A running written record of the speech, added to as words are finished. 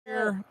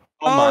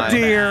Oh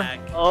dear.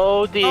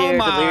 Oh dear.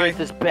 my. Delirious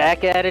is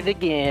back at it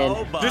again.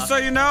 Oh, Just so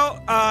you know,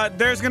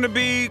 there's gonna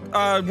be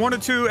 1 or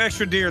 2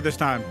 extra deer this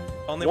time.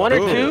 Only One or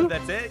two?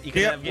 That's it. You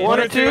can Yep, have 1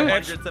 or 2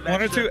 hundreds extra, of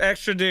 1 or 2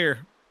 extra deer.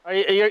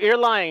 You're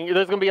lying.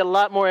 There's gonna be a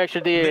lot more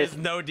extra deers. There's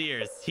no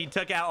deers. He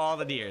took out all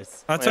the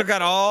deers. I took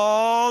out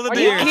all the Are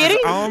deer. you kidding?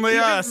 Only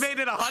You us. just made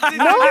it 100.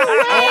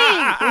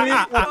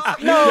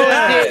 No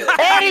way!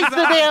 Eddie's the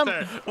damn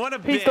What a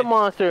piece bitch. of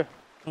monster.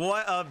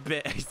 What a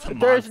bitch.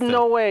 There's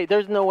no way.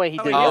 There's no way he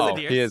did Oh, this.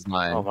 he He is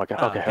mine. Oh my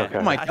god. Okay. okay. Okay.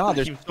 Oh my I God, thought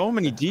there's he- so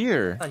many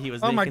deer.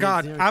 Oh my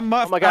God, I I'm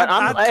muffed. Oh my God,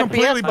 I I'm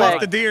completely FPS buffed bag.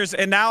 the deers,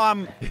 and now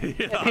I'm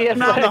FPS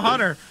now I'm the bag.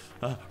 hunter.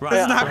 right.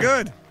 This is not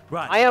good.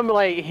 Right. I am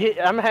like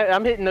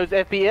I'm hitting those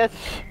FPS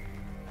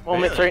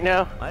moments Really? right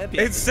now. My FPS It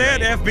is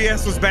said great.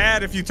 FBS was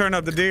bad if you turn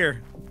up the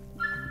deer.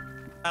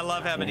 I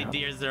love how many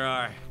deers there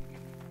are.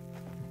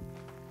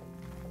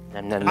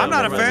 I'm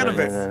not a fan of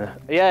it.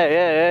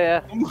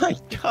 Yeah. Oh my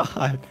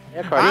God. Yeah,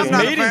 I'm Cartoons.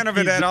 not a Mating fan of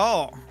it at season.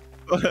 all.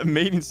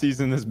 Mating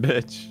season, this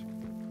bitch.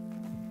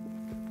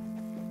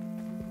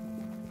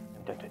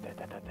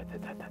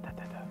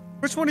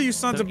 Which one of you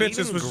sons So of bitches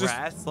eating was just?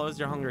 grass slows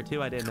your hunger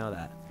too. I didn't know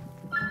that.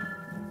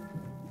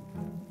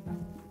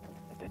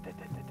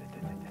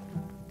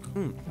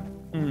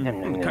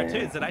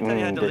 Cartoons, did I tell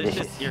you how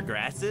delicious your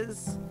grass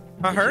is?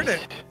 I heard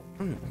it.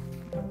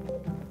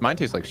 Mine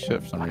tastes like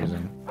shit for some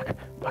reason.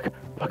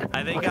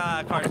 I think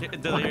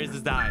Delirious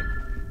is dying.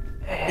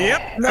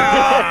 Yep.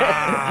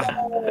 I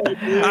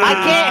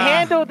can't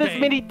handle this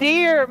many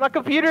deer. My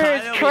computer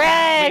is Kyle,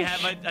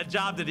 trash. We have a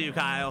job to do,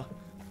 Kyle.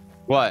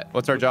 What?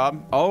 What's our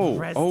job? Oh,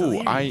 Res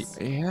Delirious.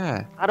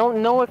 yeah. I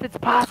don't know if it's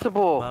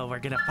possible. Well, we're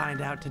gonna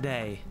find out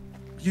today.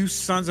 You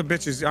sons of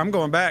bitches. I'm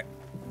going back.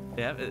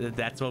 Yep,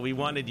 that's what we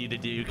wanted you to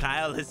do,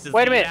 Kyle. This is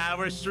Wait a minute.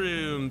 our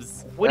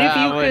shrooms. What if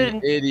you What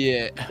an could?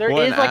 idiot. There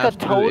What is an like a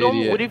absolute totem.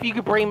 idiot. What if you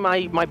could bring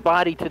my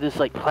body to this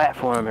like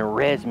platform and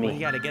res Well, you me?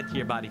 gotta get to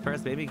your body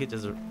first. Maybe you could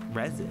just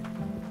res it.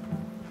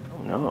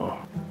 Oh no.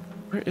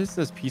 Where is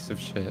this piece of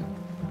shit?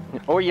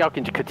 Or y'all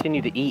can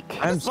continue to eat.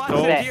 I'm Just watch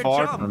so the deer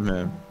far jump. from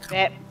him.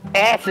 Fat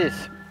asses.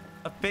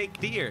 A fake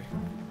deer.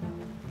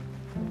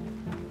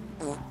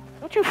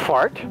 Don't you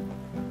fart?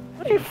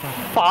 Don't you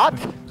fart?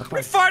 We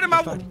farted my.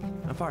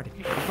 I'm farting.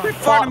 We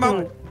farted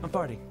my. I'm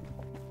farting.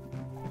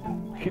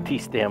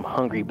 These damn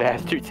hungry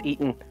bastards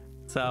eating.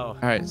 So, All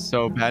right,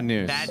 so bad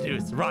news. bad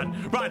news. Run,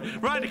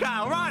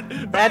 Kyle, run!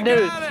 Bad Get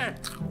news. out of there.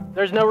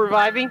 There's no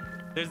reviving?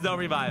 There's no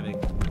reviving.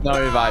 No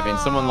reviving.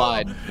 Someone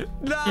lied.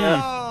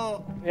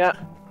 No! Yeah.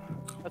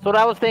 That's what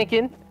I was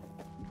thinking.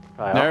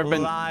 Kyle. Never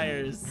been.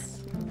 Liars.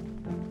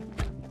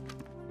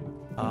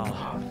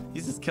 Oh,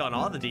 he's just killing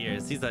all the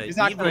deers. He's a He's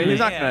not evil gonna. He's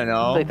not man. gonna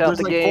know. Clicked out There's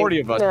the like game. 40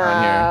 of us Nah,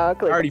 around here. I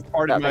clicked already out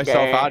farted the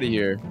myself game. out of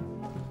here.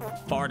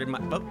 Farted my.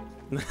 Oh.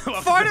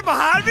 Farted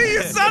behind me,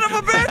 you son of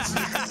a bitch!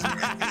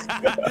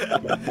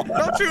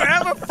 Don't you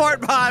ever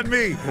fart behind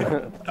me!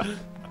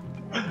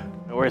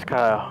 Where's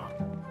Kyle?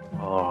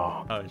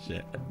 Oh. Oh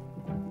shit.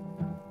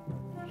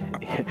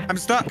 I'm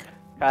stuck.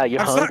 Kyle,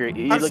 you're I'm stuck. hungry.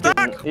 You I'm looking,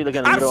 stuck. you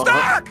looking a I'm little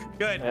stuck.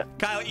 Good. Yeah.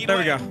 Kyle, eat There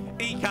we away. go.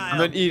 Eat,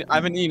 Kyle.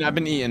 I've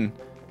been eating.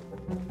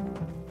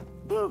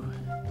 Woo.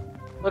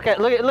 Look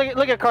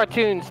at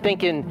Cartoons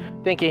thinking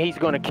he's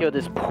gonna kill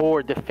this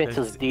poor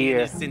defenseless This deer.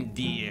 Innocent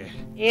deer.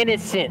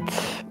 Innocent.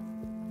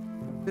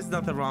 There's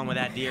nothing wrong with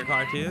that deer,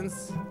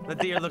 Cartoons. The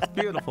deer looks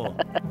beautiful.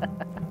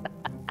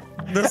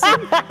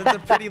 Listen, That's a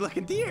pretty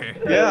looking deer.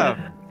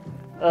 Yeah.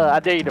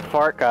 I dare you to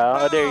fart, Kyle.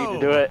 I dare you to No.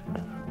 do it.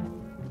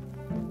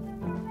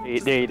 I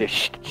dare you to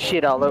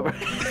shit all over.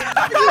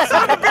 you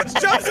son of a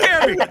bitch, jump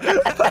scare me!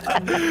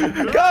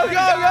 Go!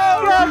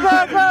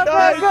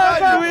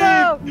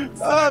 Serpentine.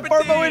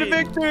 Fart my way to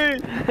victory!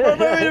 Fart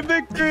my way to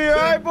victory! All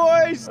right,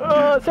 boys!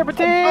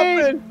 Serpentine!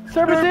 You're the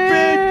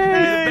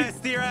Serpentine!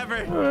 best deer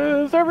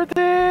ever.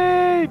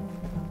 Serpentine!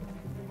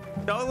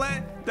 Don't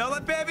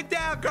let baby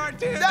down,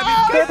 Cartoons.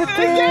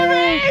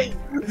 Serpentine!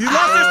 You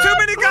lost. There's too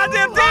many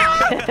goddamn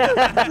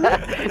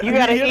deer. You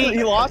gotta He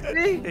eat. lost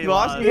me? He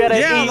lost You gotta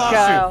Yeah, I eat, lost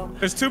Kyle. you.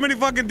 There's too many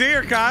fucking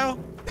deer, Kyle.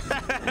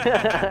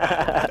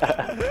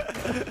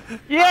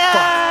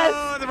 Yes!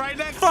 Oh, they're right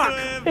next Fuck. to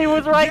him. He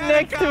was right Get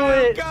next to Kyle,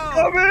 it. Go.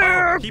 Come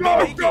here, He go,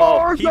 may make it.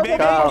 go, He may make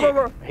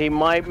Kyle, it. he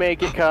might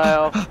make it,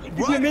 Kyle.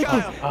 Run,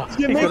 Kyle.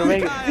 He's gonna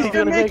make it. He's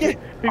gonna make it.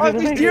 He's gonna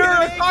make it.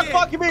 are not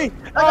fucking me!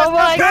 Oh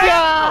my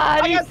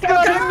God! He's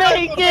gonna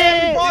make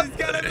it! He's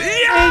gonna make He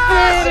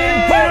did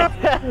it!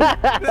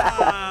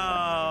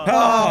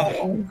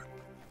 Oh.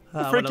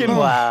 Freaking What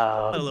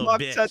Wow. a little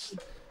Fuck,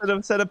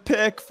 bitch. set a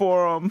pick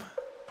for him.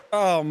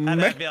 Oh And man,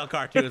 that male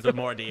Cartoons with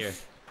more deer.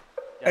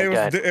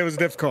 it was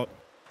difficult.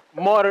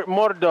 Mordor.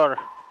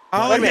 I Wait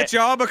a only minute. hit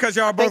y'all because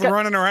y'all both Think I-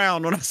 running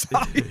around when I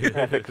saw you.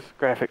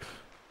 Graphics.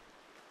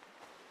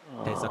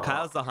 Okay, so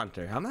Kyle's the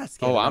hunter. I'm not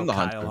scared. Oh, of I'm the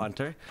Kyle hunter.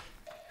 Hunter.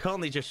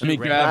 Only just Let me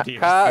shoot grab- random deer.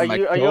 Kyle, my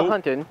are you coat.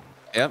 hunting?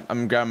 Yep,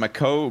 I'm grabbing my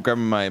coat,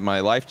 grabbing my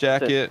life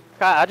jacket.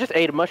 Kyle, I just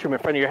ate a mushroom in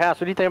front of your house.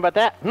 What do you think about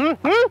that?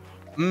 What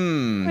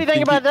do you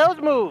think about those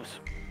moves?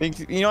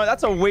 You know what?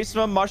 That's a waste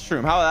of a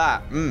mushroom. How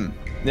about that?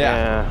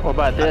 Yeah. What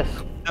about this?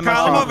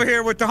 Kyle, I'm over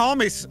here with the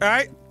homies. All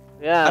right.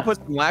 Yeah. I put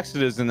some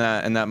laxatives in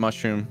that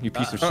mushroom. You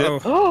piece of shit.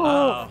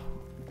 Oh,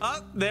 Oh,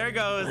 there it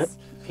goes.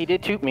 he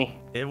did toot me.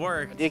 It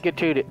worked. Did get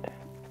tooted.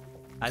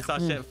 I saw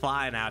shit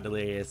flying out,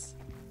 Delirious.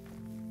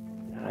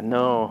 I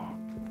know.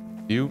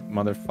 You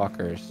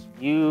motherfuckers.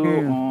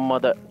 You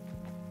mother.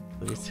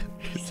 You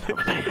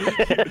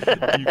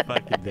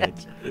fucking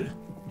bitch.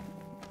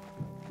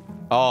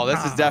 Oh,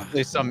 this is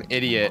definitely some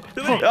idiot.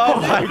 Delirious,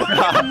 Oh my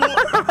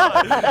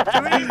god.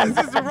 Delirious is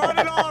just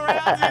running all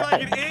around you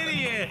like an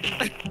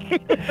idiot.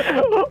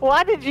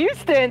 Why did you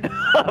stand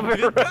up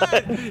and Because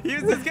run? he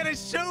was just gonna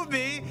shoot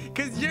me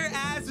because your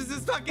ass was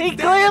just fucking He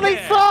standing clearly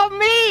there. saw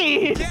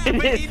me. Yeah,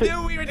 but he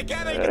knew we were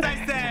together because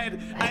I said,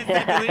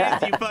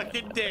 Delirious, you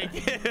fucking dick.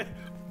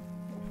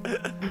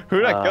 Who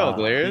did I kill,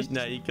 Delirious?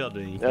 No, you killed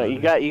me. No, you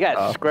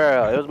got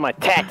Squirrel. It was my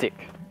tactic.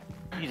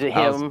 Using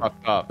That was him.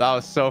 fucked up. That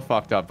was so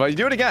fucked up. But you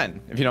do it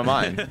again, if you don't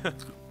mind.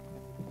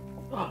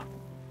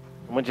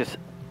 Someone just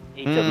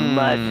ate the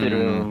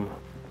mushroom.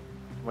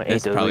 Someone ate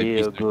It's the probably a piece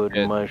real of good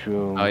shit.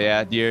 mushroom. Oh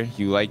yeah, dear,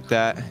 you like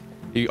that?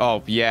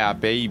 Oh yeah,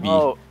 baby.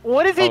 Oh,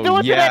 what is he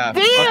doing to that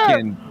deer?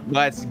 Fucking,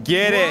 let's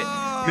get it,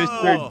 Whoa.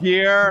 Mr.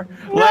 Deer.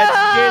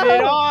 Let's get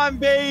it on,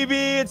 baby.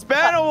 It's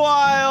been a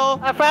while.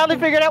 I finally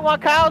figured out why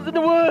Kyle's in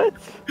the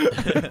woods.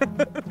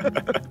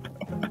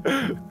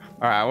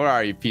 All right, where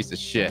are you, piece of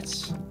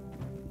shit?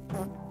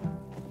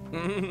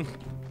 You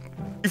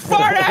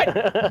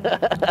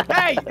farted!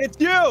 Hey, it's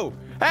you!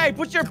 Hey,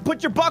 put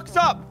your bucks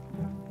up!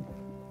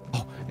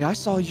 Oh, yeah, I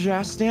saw your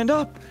ass stand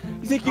up.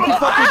 You think you can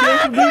fucking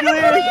get from me,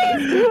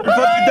 Delirious? You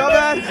fucking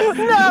dumbass! You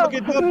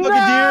fucking dumb fucking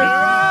deer! You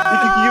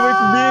think you can get away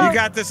from me? You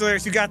got this,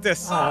 Delirious. You got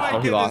this. Oh my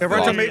he lost,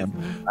 Everyone tell me-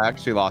 him. I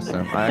actually lost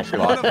him. I actually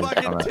What lost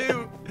a him. fucking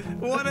two.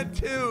 What a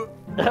two.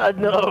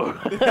 No.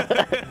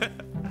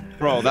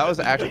 Bro, that was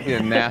actually a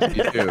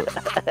nasty too.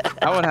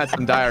 That one had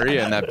some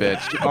diarrhea in that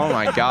bitch. Oh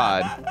my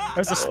god.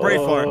 That's a spray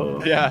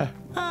fart. Yeah.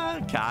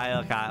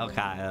 Kyle.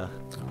 Kyle.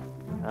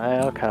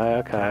 Why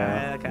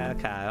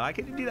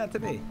can't you do that to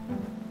me?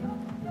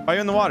 Why are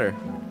you in the water?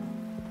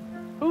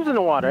 Who's in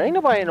the water? Ain't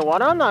nobody in the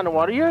water. I'm not in the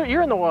water.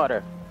 You're in the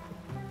water.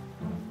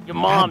 Your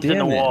mom's in the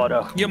damn it.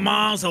 water. Your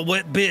mom's a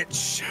wet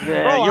bitch.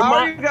 Yeah, Bro, your how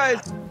mom. are you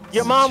guys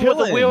Your mom was a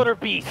chilling?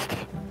 wildebeest.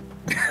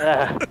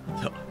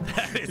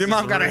 Your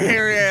mom got a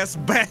hairy ass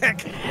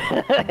back.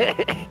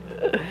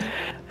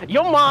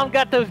 Your mom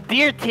got those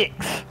deer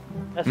ticks.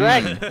 That's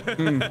right.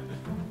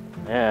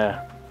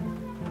 Yeah.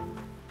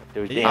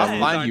 Those You damn. guys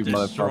find are you,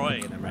 motherfucker.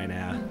 destroying him right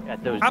now.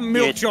 Got those I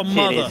milked deer your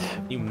mother.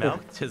 titties. You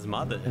milked his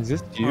mother. Is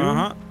this you?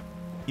 Uh-huh.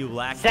 You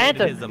lactated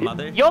Santa. his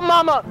mother. Your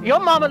mama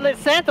let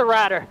Santa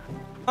ride her.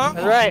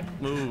 That's right.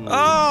 Ooh.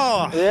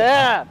 Oh.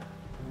 Yeah.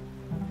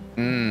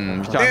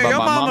 You talking Yeah, about your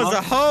my mama's mama?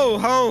 a ho,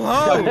 ho,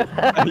 ho.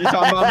 You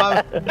talking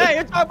about my? Hey,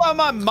 you talking about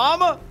my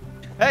mama?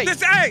 Hey,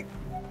 This, hey.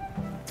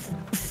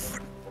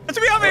 Don't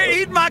you be over here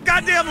eating my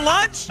goddamn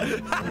lunch?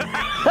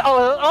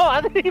 Oh,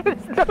 I didn't even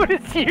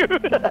notice you.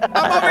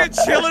 I'm over here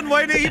chilling,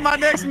 waiting to eat my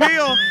next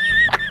meal.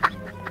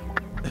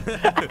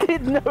 I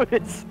didn't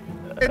notice.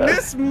 And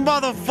this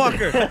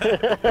motherfucker.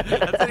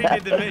 That's what he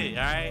did to me,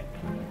 alright?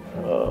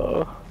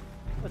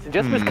 Listen,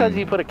 just because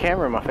you put a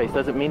camera in my face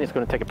doesn't mean it's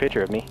going to take a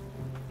picture of me.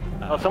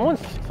 Oh,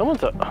 someone's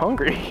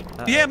hungry.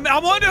 Yeah, I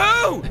wonder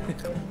who.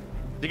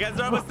 You guys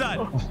are almost done.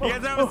 You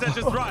guys are almost done.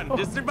 Just run.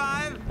 Just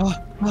survive.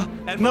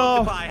 And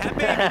No. multiply. Have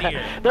baby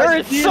deer. There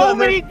is see so them.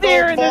 many They're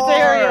deer so in this far.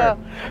 area.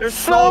 They're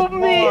So so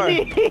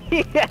many.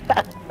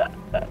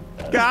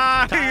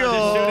 Kyle, just shoot a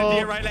deer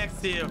Kyle. right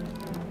next to you.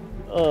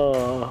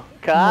 Oh,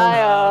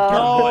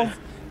 Kyle. Boys.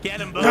 Get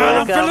him, boys.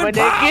 Kyle, I'm Coming feeling to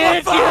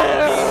get powerful. you.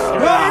 no,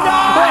 you're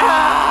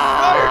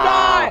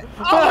not!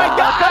 Oh my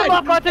god! Cut him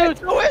off, Cartoons!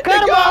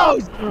 Cut him off!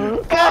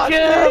 Catch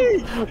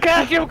him!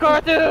 Catch him,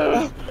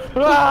 Cartoons!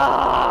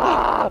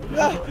 Ah!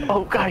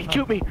 Oh god, he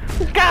shoot me!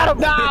 Got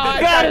him!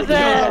 Got his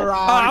ass!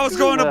 I was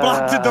going to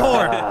block the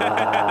door.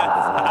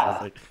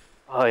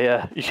 Oh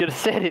yeah, you should have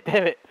said it,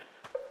 damn it.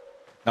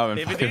 No, I'm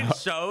If it fucking- didn't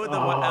show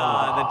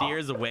the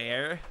deer's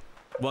where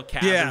what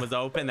cabin was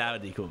open, that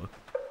would be cool.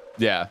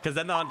 yeah. Because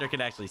then the hunter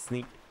can actually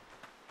sneak.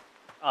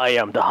 I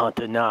am the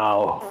hunter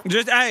now.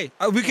 Just, hey,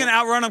 we can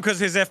outrun him because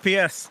his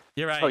FPS.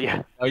 You're right. Oh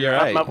yeah. Oh, you're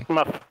right.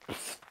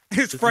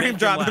 His Just frame make him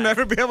drop will laugh.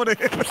 never be able to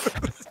hit us.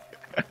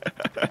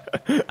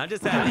 I'm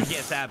just happy you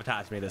can't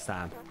sabotage me this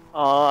time.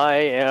 I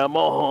am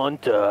a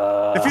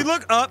hunter. If you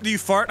look up, do you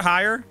fart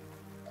higher?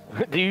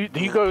 do you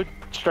go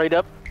straight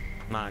up?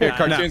 Come on, Here, guys.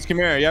 Cartoons, come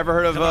here. You ever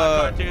heard of Come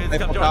on, cartoons, Eiffel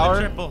come join Tower?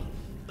 the triple.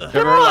 You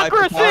ever heard of Eiffel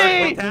Tower?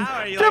 Democracy!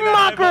 Tower, you like the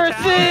Eiffel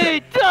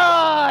Democracy!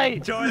 Die!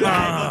 Join the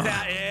Eiffel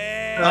Tower.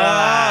 Oh,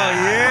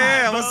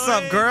 Yeah. yeah. What's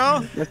up,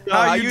 girl?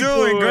 How How you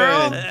doing,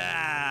 girl? Yeah.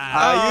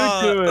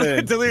 How you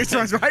doing? Delirious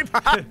runs right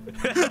by.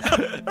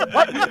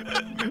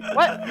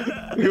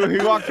 What? He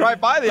walked right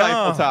by the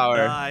Eiffel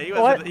Tower. He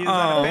What? was Oh,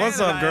 not a fan what's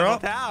of up, the girl?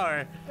 Eiffel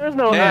Tower. There's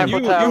no Damn,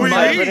 Eiffel you Tower wee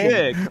mighty wee. happening.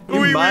 big. You Wee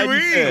wee mighty wee. We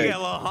big. get a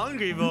little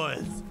hungry,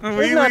 boys.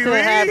 There's nothing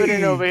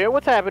happening over here.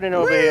 What's happening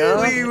over here?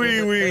 Huh?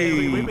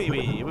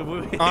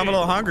 I'm a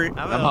little hungry. I'm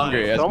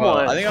hungry as well.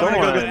 I think I'm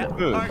gonna go get some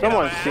food.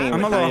 Someone seems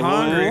I'm a little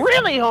hungry.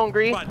 really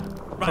hungry.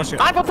 Oh,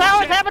 shit. Eiffel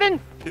Tower's happening.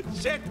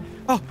 Shit.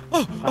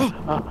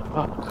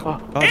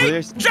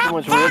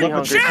 Someone's really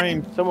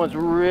hungry. Someone's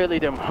really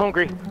damn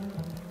hungry.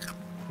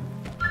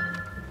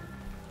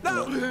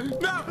 No!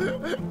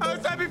 I was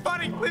trying to be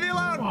funny! Leave me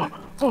alone!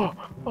 Oh,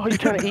 you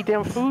trying to eat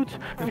damn foods?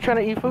 You trying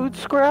to eat food,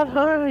 Squirrel?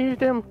 Huh? You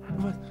damn...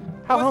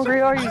 How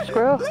hungry are you,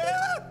 Squirrel?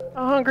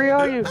 How hungry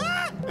are you?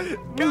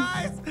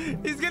 Guys!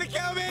 He's gonna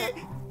kill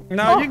me!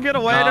 No, you can get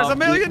away. There's a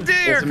million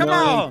deer. Come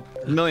on.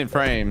 A million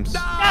frames. No,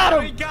 Got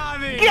him! he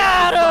got me!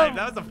 Got him!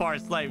 That was a far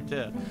slave,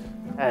 too.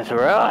 That's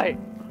right.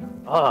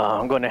 Oh,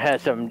 I'm gonna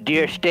have some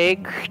deer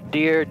steak,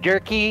 deer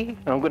jerky.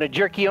 I'm gonna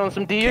jerky on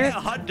some deer.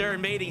 Can't hunt during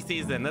mating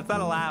season. That's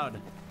not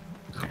allowed.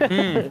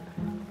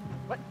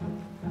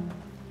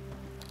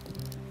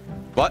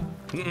 What?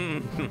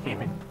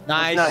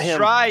 Nice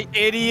try,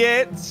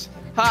 idiot!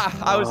 Ha!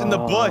 I was in the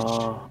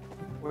bush.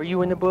 Were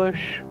you in the bush?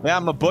 Yeah,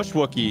 I'm a bush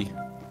Wookie.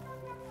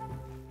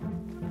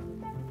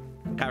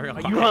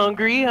 Are you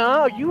hungry, huh?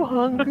 Are you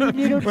hungry,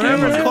 little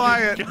Whenever it's deer?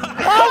 quiet.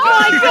 Oh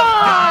my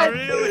God!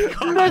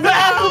 There's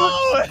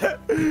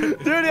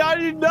absolute... Dude, how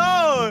did you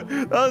know?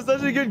 That was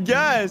such a good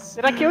guess.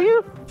 Did I kill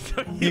you?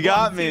 You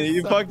got me.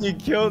 You fucking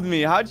killed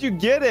me. How'd you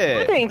get I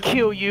it? didn't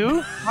kill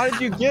you. How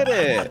did you get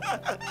it?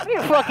 I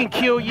didn't fucking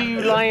kill you,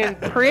 you lying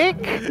prick.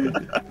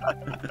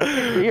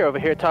 You're over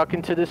here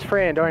talking to this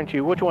friend, aren't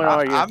you? Which one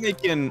are you?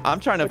 I'm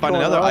trying to Which find one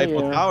another are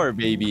Eiffel you? Tower,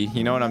 baby.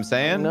 You know what I'm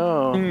saying?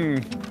 No.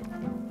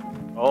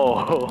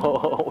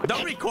 Oh.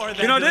 Don't record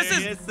that. You know, this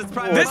is-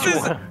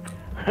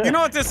 You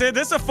know what this is?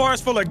 This is a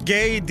forest full of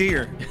gay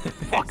deer.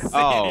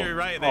 Oh. You're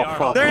right, they Oh, are.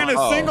 fuck. There ain't a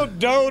Oh. single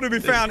doe to be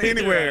found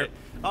anywhere.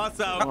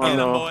 Also, Oh, get no.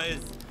 them, boys.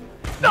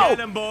 No. Get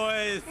them,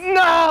 boys.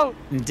 No!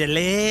 Oh,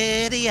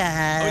 Delirious. he's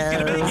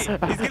gonna make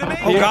it. He's gonna make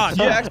Oh it. God,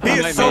 You actually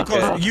he might is so make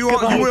close. it. You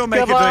will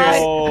make it, Goodbye.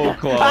 Delirious.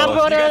 So close. I'm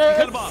gonna guys can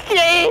cut 'em off.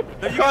 escape!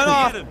 No, you Cut guys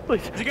off. can get him.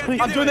 Please, You guys please,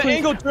 can I'm do doing it. the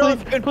angle drill in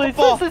Please,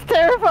 football. this is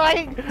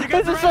terrifying! guys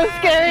This is are so right.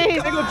 scary!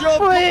 Angle drill in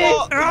Please!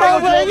 football. Oh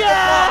my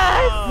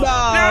yes!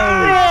 No.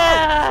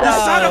 Yes! You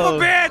son of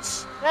a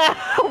bitch!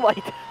 Oh my...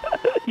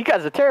 You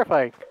guys are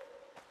terrifying.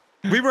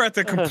 We were at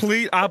the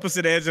complete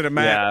opposite edge of the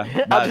map.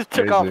 Yeah. I just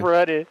took off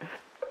running.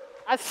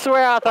 I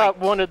swear I thought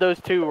one of those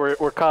two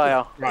were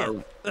Kyle. I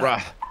want to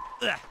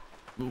Now-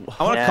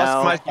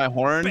 customize my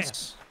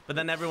horns. But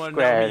then everyone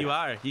will know who you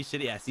are. You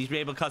should, yes. You should be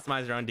able to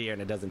customize your own deer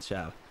and it doesn't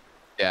show.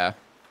 Yeah.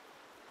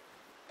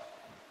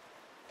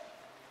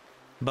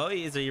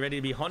 Boys, are you ready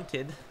to be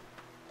hunted?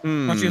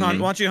 Why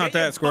don't you hunt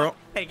that, Squirrel?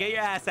 Hey, get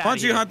your ass out Why of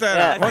don't you here. hunt that?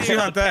 Yeah. Why don't you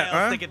hunt that?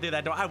 Huh? Stick it through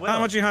that door. I will. Why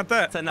don't you hunt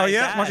that? It's a Oh nice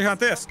yeah? Why don't you hunt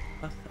this?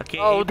 Okay,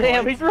 Oh 8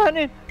 damn, points. he's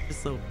running.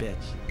 This little bitch.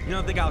 You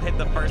don't think I'll hit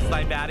the first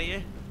snipe out of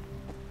you?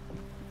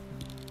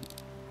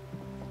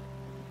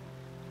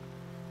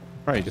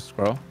 All right, just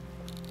scroll. I feel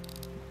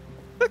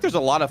like there's a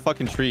lot of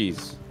fucking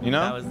trees, you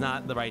know? That was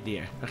not the right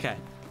deer. Okay.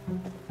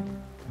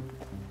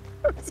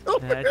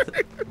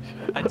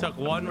 I took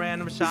one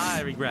random shot.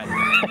 I regret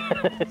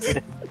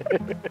it.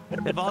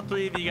 If all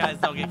 3 of you guys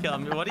don't get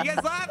killed, what are you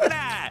guys laughing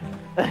at?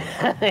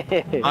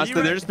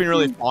 Honestly, they're just being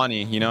really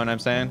funny, you know what I'm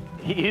saying?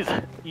 He's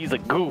a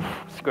goof,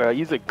 Squirrel.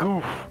 He's a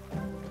goof.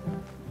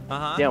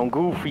 Damn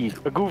goofy,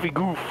 a goofy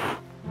goof.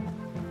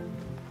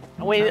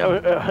 I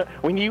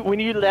went, when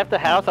you left the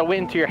house, I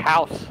went into your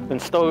house and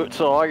stole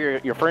all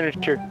your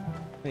furniture.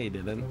 No, you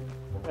didn't.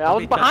 I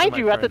was behind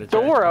you at the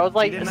door. I was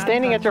like You did not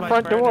standing at touch your my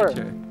front door.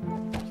 furniture.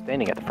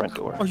 Standing at the front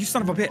door. Oh, you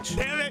son of a bitch!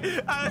 Damn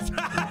it!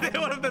 I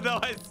didn't want him to know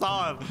I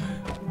saw him.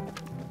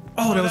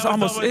 Oh, that was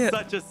almost it.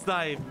 Such a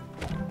snipe.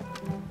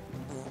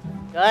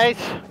 Guys,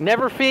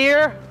 never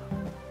fear.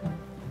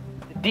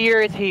 The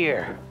deer is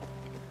here.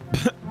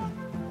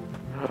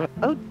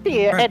 Oh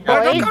dear, head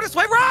boy. Don't go this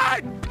way,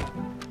 right!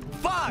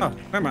 Fuck! Oh,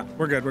 never mind.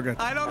 We're good. We're good.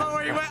 I don't know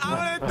where you went.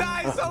 I'm gonna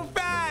die so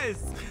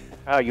fast.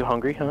 Oh, you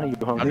hungry, huh? You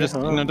hungry? I'm just,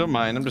 huh? no, don't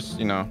mind. I'm just,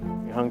 you know,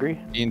 You hungry?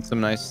 eating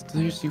some nice.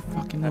 There's you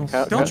fucking little.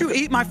 Okay. Don't you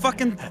eat my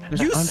fucking...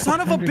 You I'm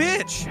son of a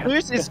bitch!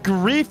 This is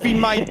griefing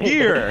my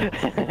ear.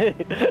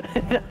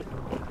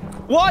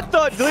 What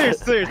the?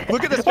 Delirious.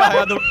 Look at this guy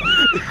on the.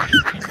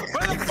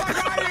 Where the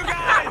fuck are you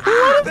guys?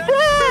 What is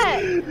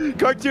that?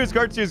 Cartoons,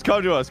 come to us,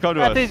 come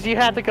to us. Cartoons, you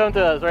have to come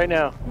to us right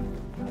now.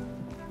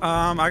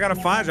 I gotta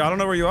find you. I don't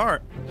know where you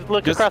are. Just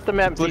look Just across the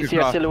map and look see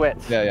your across.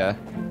 silhouettes. Yeah.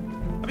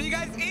 I mean, you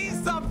guys eat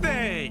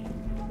something.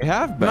 We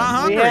have been.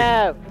 Not We hungry.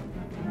 have.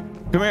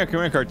 Come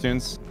here,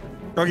 cartoons.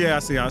 Oh yeah, I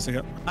see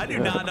it. I do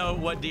not know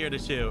what deer to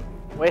shoot.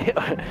 Wait,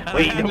 I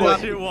wait, have to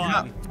shoot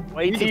one.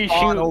 wait till you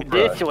fall shoot over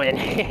this us. one.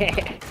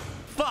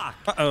 Fuck.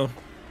 Uh-oh.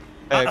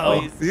 Hey, Uh-oh.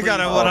 Please, You got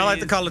please, what I like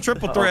to please. call a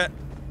triple threat.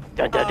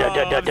 Riley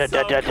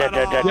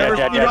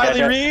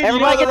Reid?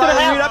 Everybody get to the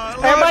Riley Reid?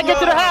 house! Everybody get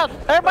to the house!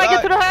 Everybody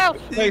get to the house!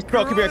 Hey,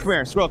 Squirrel, come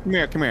here. Squirrel, come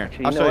here.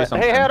 I'll show you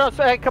something. Hey, hold on.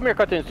 Hey, come here,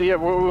 Cartoons. So, yeah,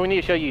 we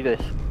need to show you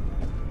this.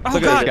 Oh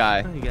Look at God. this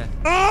guy. There you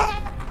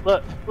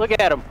go. Look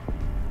at him.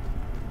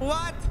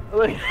 What?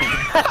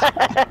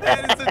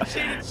 That is some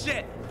cheated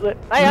shit. Hey,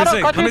 I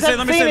don't Let me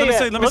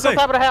see. Look on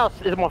top of the house.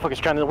 This motherfucker's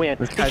trying to win.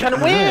 He's trying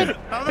to win.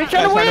 He's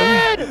trying to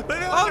win.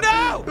 Oh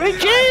no! He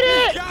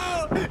cheated.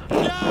 Go!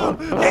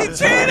 He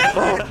cheated!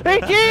 He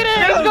cheated.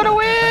 He's gonna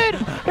win.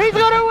 He's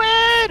gonna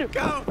win.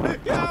 Go!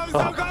 I'm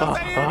so close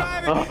to you,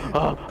 baby!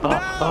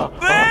 No!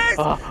 Please!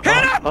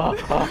 Hit him!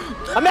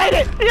 I made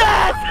it.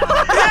 Yes.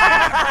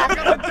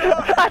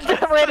 I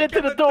just ran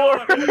into the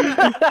door.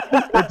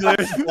 The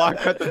delirious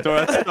block at the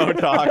door. That's so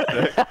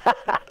toxic.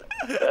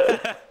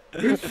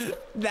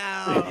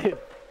 No!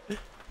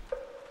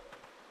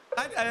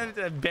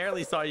 I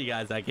barely saw you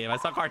guys that game. I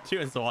saw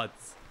cartoons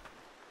once.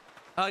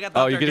 Oh, I got the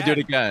Oh, you're gonna do it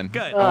again.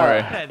 Good. Don't worry.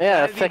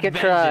 Yeah, second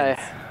try.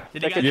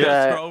 Did you Second guys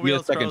try. scroll You wheel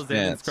get a second scrolls in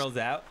and chance. scrolls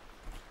out?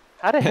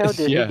 How the hell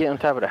did Yeah. he get on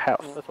top of the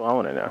house? That's what I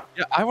want to know.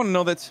 Yeah, I want to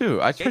know that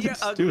too. I tried Get to your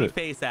just do ugly it.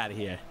 face out of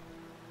here.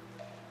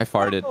 I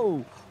farted.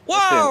 Whoa!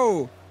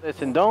 Whoa!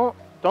 Listen, don't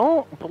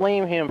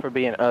blame him for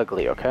being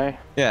ugly, okay?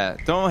 Yeah,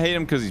 don't hate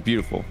him because he's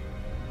beautiful.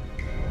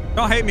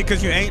 Don't hate me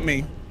because you ain't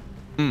me.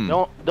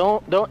 Don't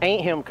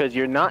ain't him because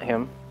you're not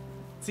him.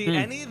 See,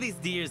 any of these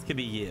deers could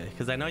be you,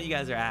 because I know you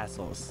guys are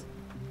assholes.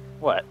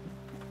 What?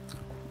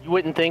 You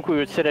wouldn't think we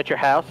would sit at your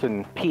house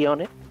and pee on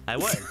it? I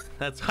would.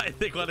 That's why I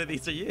think one of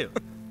these are you.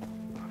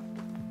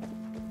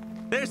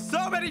 There's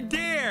so many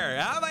deer.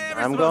 How am I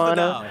ever I'm supposed to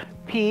gonna know?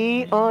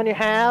 pee on your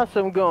house.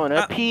 I'm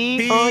gonna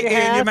pee on your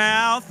in house. your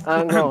mouth.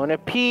 I'm gonna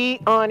pee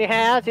on your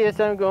house. Yes,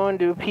 I'm going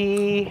to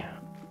pee.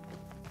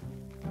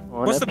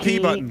 What's the P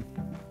button?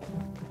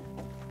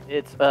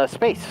 It's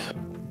space.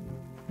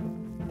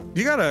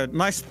 You got a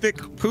nice thick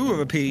poo of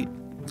a pee.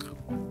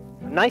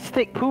 Nice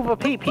thick poo of a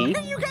pee pee. What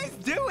are you guys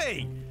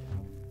doing?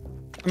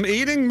 I'm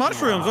eating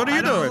mushrooms. What are you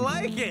I don't doing?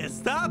 like it.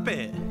 Stop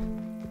it.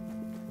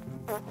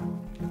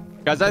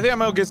 Guys, I think I'm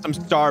gonna get some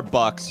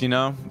Starbucks, you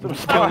know? Feeling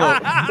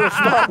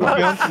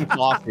some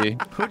coffee.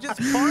 Who just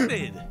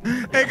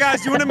farted? Hey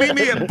guys, you want to meet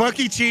me at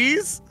Bucky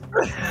Cheese?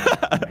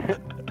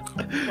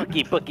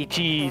 Bucky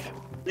cheese.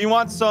 You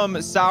want some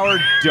sourdough?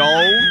 Yo,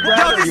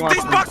 bread, or you want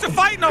these some- bucks are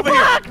fighting over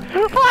here.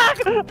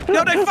 Fuck!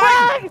 Yo, they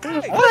fighting.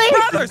 Please!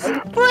 Brothers.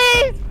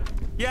 Please!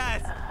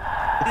 Yes.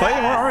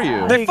 Fighting? Where are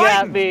you? They're He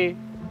got fighting. me.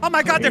 Oh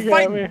my God, they're You got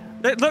fighting.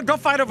 me. Look, go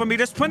fight over me.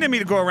 There's plenty of me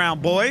to go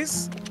around,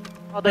 boys.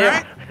 Oh, they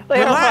Alright? are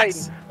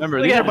Relax. fighting. Remember,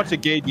 Look these are at- a bunch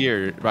of gay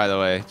deer, by the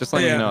way. Just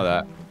letting Yeah. you know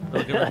that.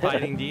 Look at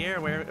fighting deer.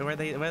 Where are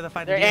the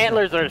fighting Their deer?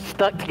 antlers are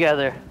stuck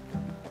together.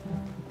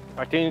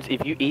 Cartoons,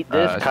 if you eat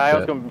this,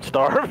 Kyle's shit. gonna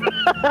starve.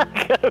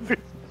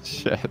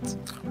 Shit.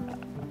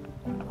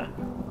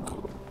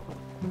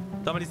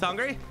 Somebody's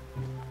hungry?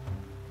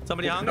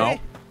 Somebody hungry?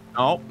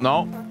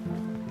 No.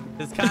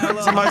 Is Kyle a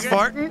little Somebody's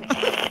hungry?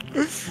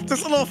 farting.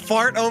 Just a little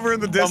fart over in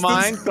the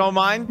distance. Don't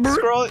mind.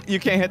 Squirrel, you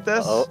can't hit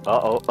this.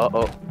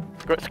 Uh-oh.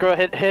 Squirrel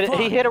hit.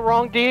 He hit a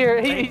wrong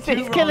deer. He's two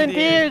wrong killing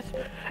deers.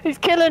 deers. He's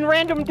killing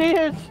random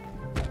deers.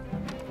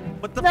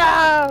 What the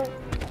No!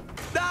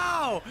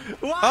 No!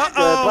 What?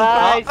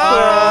 Goodbye,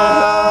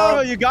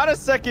 Oh, you got a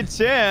second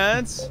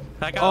chance.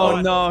 I got Oh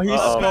one. no, he's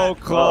Uh-oh. so I'm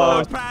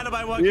close. proud of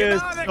my one. He Get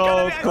is on it, so get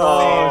on it.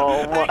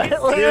 Oh, what? I can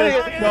see Look it.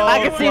 at it. I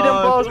can see them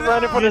close. both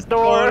running for the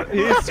door.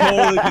 He's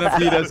totally gonna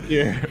beat us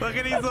here. Look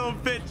at these little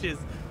bitches.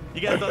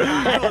 You guys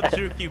will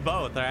juke you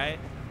both, all right?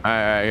 All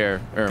right,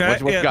 here. Okay,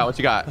 What you yeah. got? What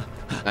you got?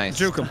 Nice.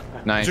 Juke him.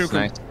 Nice, Juke 'em.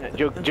 nice.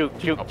 Juke. You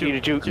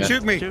juke. Yeah.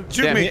 Shoot me. Shoot.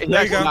 Shoot Damn, me. he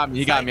There you go. got me.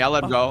 He got me. I'll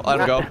let him go. Let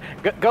him go.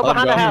 Go Let behind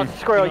him the go. house,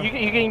 Squirrel. You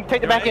can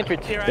take the back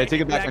entrance. Here, Yeah,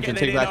 take it back entrance,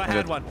 take it back I had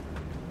entrance. one.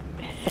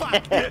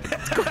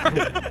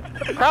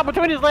 Crawl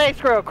between his legs,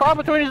 Squirrel. Crawl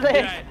between his legs.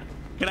 All right.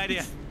 Good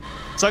idea.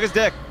 Suck his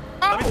dick. He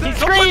Don't put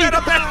screamed. that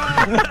up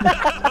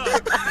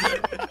there.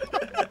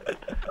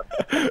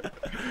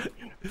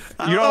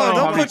 You don't know how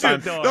Don't many put your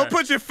times don't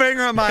put your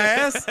finger on my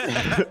ass.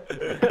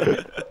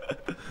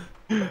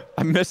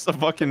 I missed the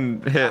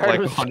fucking hit heard like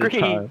him 100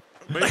 scream. times.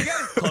 Were you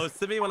guys close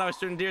to me when I was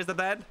shooting deers at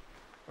that?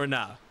 Or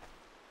no?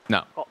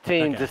 No.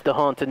 Teams Okay. is the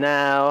hunter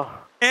now.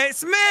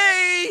 It's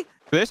me.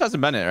 This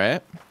hasn't been it,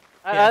 right?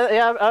 I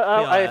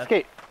Yeah.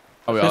 escaped.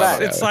 Oh, we It's all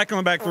back. It's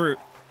cycling back through.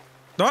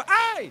 Don't,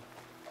 hey!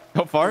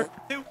 Go fart.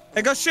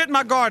 Hey, go shit in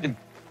my garden.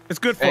 It's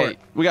good for Hey, it.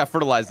 we gotta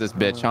fertilize this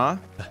bitch, huh?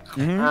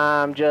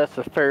 I'm just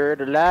a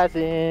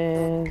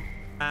fertilizing,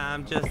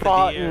 I'm just a deer.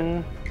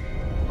 farting.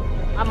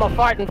 I'm a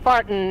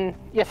farting.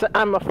 Yes,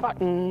 I'm a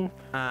farting.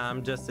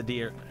 I'm just a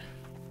deer.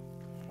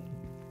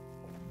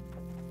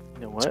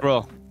 You know what?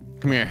 Squirrel,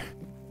 come here.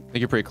 I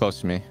think you're pretty close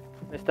to me.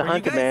 Mr. Were you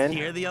Hunter guys Man.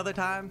 here the other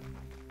time?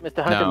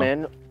 Mr. Hunter No.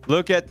 Man.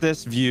 Look at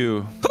this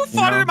view. Who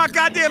farted in my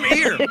goddamn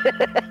ear?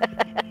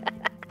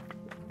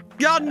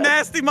 Y'all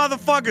nasty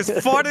motherfuckers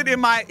farted in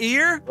my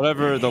ear?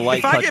 Whatever the light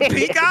If I get touches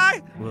pink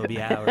eye? Will be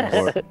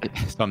ours.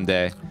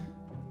 someday.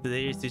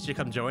 You should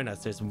come join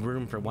us. There's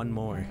room for one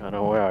more. I don't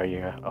know, where are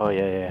you? Oh,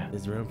 yeah.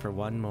 There's room for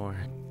one more.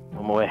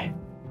 I'm away.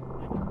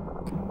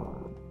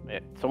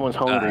 Man, someone's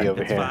hungry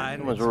over it's here. fine.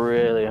 Someone's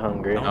really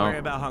hungry. Don't worry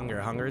about hunger.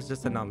 Hunger is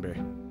just a number.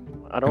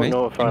 I don't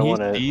know if I Can he want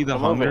to. see the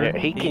come over hunger? here.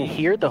 He can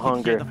hear the He can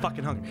hunger. hear the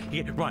fucking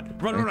hunger.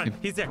 Run.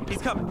 He's there.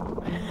 He's coming.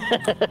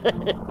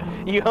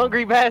 You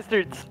hungry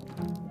bastards.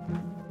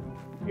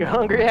 You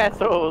hungry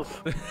assholes.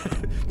 No!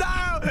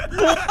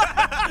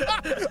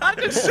 I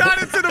just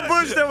shot into the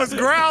bush that was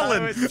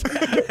growling. I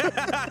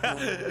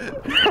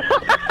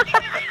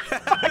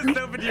was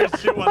hoping you would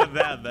shoot one of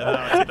them, and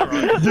I was hit the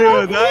wrong.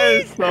 Dude, that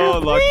is so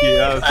lucky.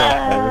 That was so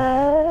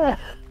clever.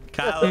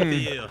 Kyle, up to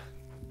you.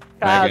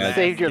 God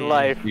saved your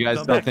life. You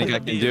guys don't think I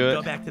can do it?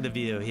 Go back to the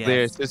view. Yes.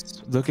 There's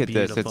just look at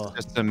this. Beautiful.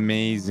 It's just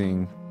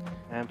amazing.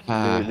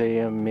 Absolutely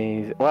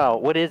amazing. Wow,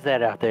 what is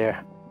that out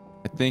there?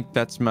 I think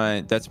that's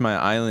my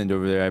island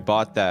over there. I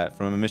bought that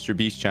from a Mr.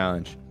 Beast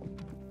challenge.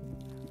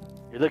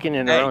 You're looking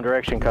in the wrong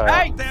direction, Kyle.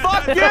 Hey,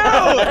 fuck you!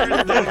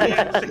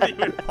 I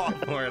would fall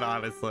for it,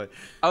 honestly.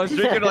 I was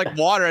drinking like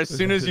water as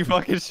soon as you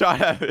fucking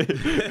shot at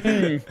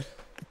me.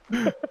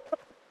 I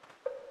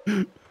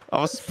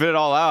will spit it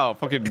all out.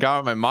 Fucking got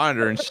on my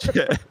monitor and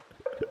shit.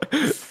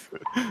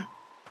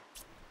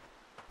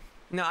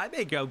 No, I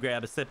may go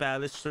grab a sip out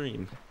of the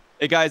stream.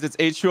 Hey guys, it's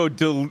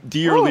H2O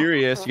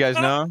Delirious. You guys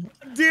know?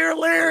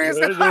 Delirious.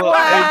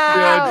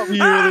 Wow.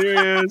 H2O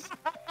Delirious.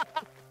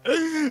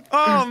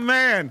 Oh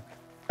man.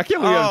 I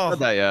can't believe I haven't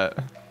said that yet.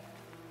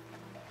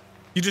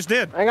 You just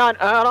did. Hang on,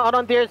 hold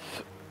on, dears.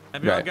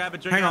 Everyone Right. grab a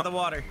drink Hang out on. of the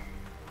water.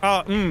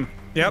 Oh,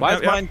 Yep. Why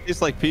yep, does mine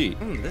taste like pee?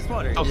 This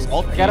water Oh, is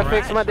salty. Gotta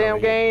fix my damn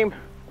game.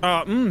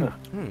 Oh,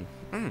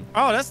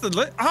 that's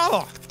the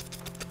Oh.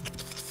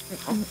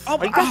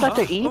 Are you guys out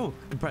there eating? You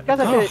guys out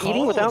there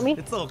eating without me?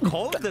 It's a little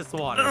cold, this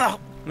water. Ugh.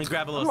 Let me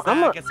grab a little I'm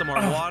snack, get some more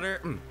water.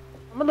 I'm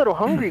a little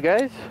hungry,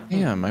 guys.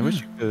 Damn, I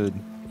wish you could.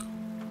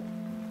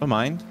 Don't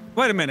mind.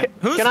 Wait a minute.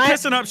 Who's Can I-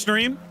 pissing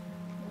upstream?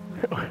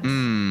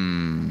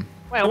 Mmm.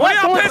 Wait, Why what?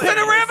 y'all pissing in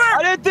the river?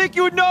 I didn't think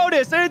you would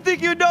notice.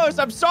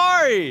 I'm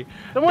sorry.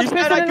 Someone's You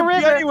said pissing I in the could be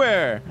river.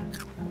 anywhere.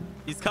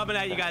 He's coming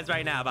at you guys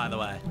right now, by the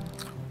way.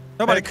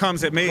 Nobody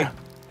comes at me.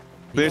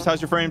 Liz,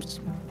 how's your frames?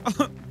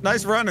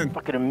 Nice running.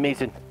 Fucking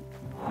amazing.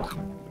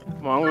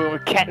 Come on, we're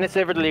Katniss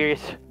ever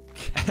delirious.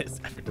 It's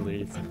ever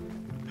delirious.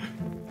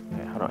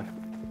 Okay, hold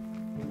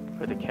on.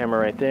 Put the camera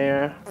right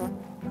there.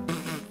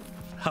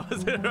 How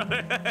was it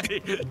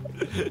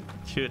running?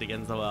 Shoot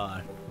against the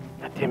wall.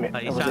 God damn it, Oh,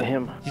 that wasn't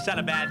him. You shot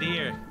a bad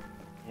deer.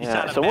 You Yeah,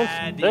 shot a someone's,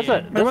 bad there's deer.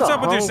 a, Man, there's what's a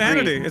up with your hungry-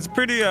 sanity? It's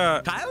pretty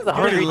Kyle's There's a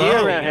pretty hungry low.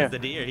 deer around He is here. the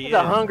deer. He There's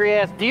a is. hungry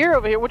ass deer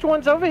over here. Which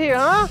one's over here,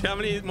 huh? How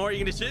many more are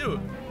you gonna shoot?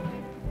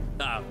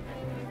 Oh.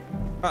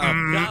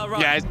 Uh-oh.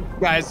 Run.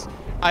 Guys,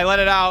 I let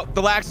it out.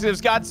 The laxatives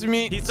got to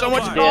me. He's so so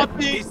much far.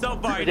 coffee. He's so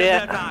far. He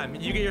Yeah. doesn't have time.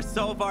 You're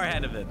so far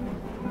ahead of him.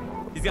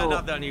 He's got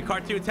nothing on you.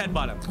 Cartoon 10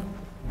 bottom.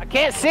 I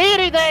can't see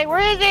anything. Where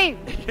is he?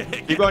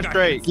 Keep going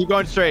straight. Keep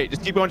going straight.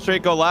 Just keep going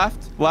straight. Go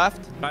left.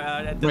 Left.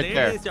 Right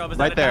there.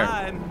 Right there.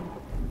 I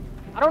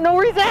don't know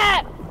where he's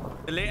at.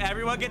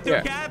 Everyone get to a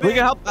Here. cabin. We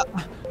can help.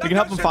 We can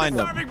help him find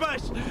Don't them. shoot the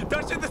starving bush.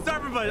 Don't shoot the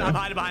starving bush. I'm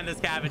hiding behind this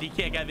cabin. He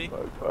can't get me.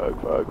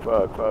 Fuck.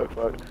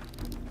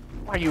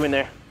 Why are you in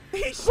there?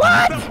 He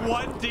shot the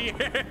one deer.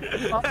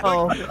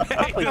 Uh-oh.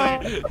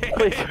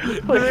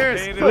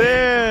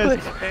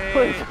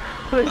 Please,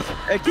 please.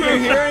 Hey, can you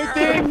hear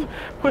anything?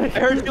 Please. I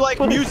heard you like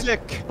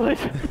music. Please.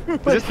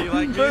 You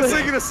like They're this?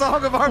 singing a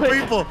song of our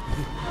people.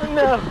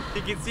 No.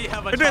 You can see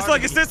how much It's like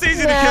harder it's this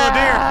easy to kill a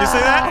deer. You see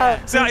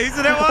that? See how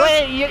easy that was?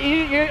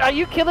 Wait, are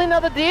you killing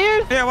other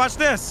deers? Yeah, watch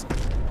this.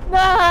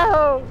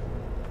 No.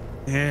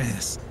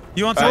 Yes.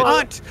 You want to Right.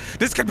 hunt?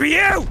 This could be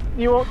you.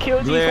 You won't kill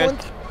these Liz.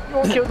 ones? You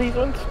won't kill these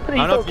ones? Please don't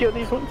know don't if kill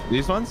these ones.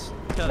 These ones?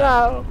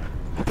 No.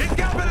 He's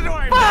got the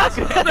door.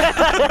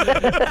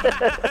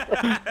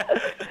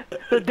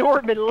 The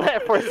doorman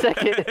left for a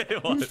second.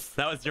 It was.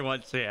 That was your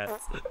one chance.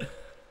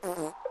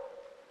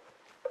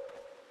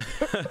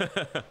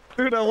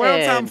 Dude, a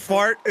well-timed Man.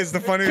 fart is the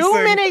funniest Too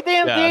thing. many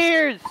damn Yes.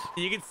 deers.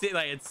 You can see,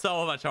 like, it's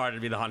so much harder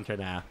to be the hunter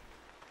now.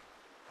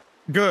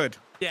 Good.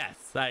 Yes,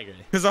 I agree.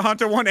 Because the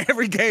hunter won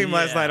every game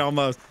last Yeah. night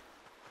almost.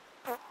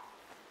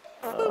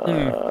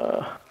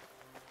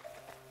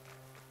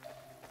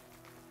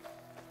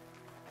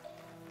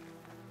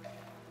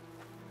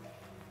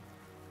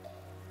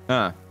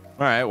 Huh.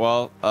 All right.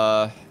 Well.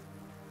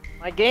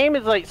 My game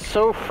is like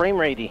so frame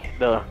ratey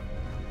though.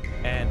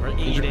 And we're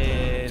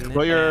eating.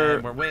 Roll your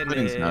and we're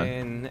settings now.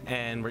 winning.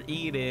 And we're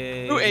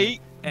eating. Who ate?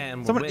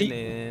 And we're Someone ate.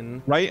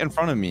 winning. Right in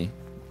front of me.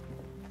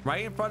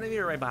 Right in front of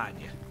you or right behind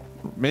you?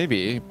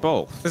 Maybe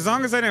both. As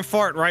long as they didn't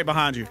fart right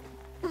behind you.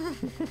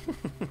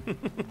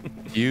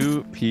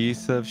 You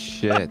piece of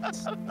shit.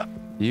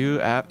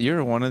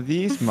 You're one of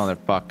these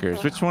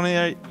motherfuckers. Which one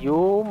are you? You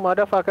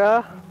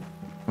motherfucker.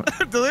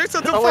 Delirious,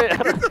 what the Oh wait,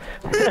 fuck?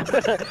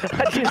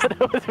 how'd you know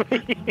that was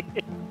me?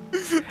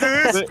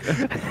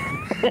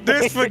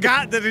 This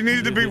forgot that he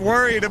needed to be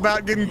worried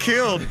about getting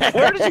killed.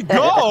 Where did you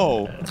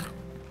go?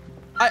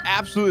 I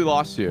absolutely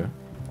lost you.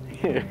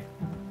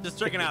 Just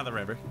drinking out of the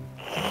river.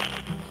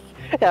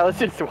 Yeah, I was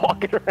just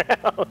walking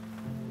around.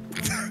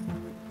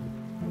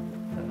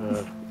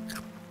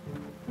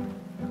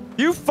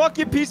 You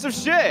fucking piece of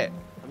shit.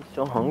 I'm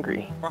still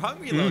hungry. We're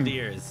hungry little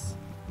deers.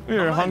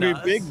 You're Don't hungry mind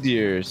us. big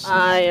deers.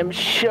 I am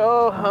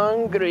so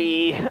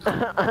hungry.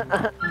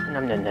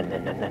 Nom, nom, nom, nom,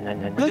 nom, nom, nom, I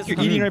nom. feel like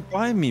you're eating right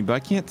by me, but I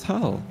can't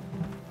tell.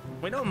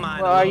 We don't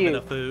mind Well, a are little bit you?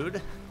 of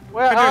food.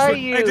 Where are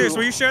you? Hey, Deuce,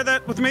 will you share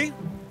that with me?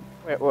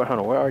 Wait, hold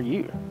on. Where are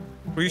you?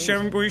 Will you share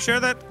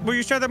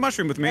that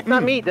mushroom with me? That's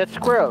not me. That's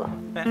Squirrel.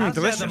 I'll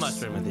delicious. share the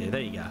mushroom with you.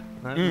 There you go.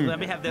 Let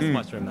me have this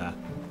mushroom now.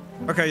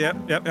 Okay, yep.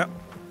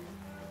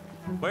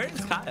 Where is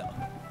Kyle?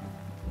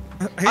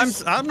 I'm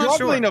not sure.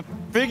 struggling to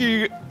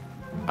figure.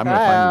 I'm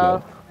Kyle.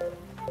 gonna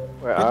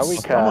find Where are we,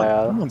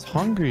 Kyle? Someone's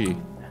hungry.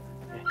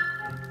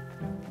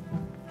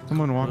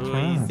 Someone walked Ooh,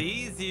 around.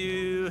 he sees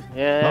you. Someone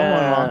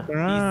Yeah. walked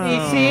around.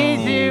 He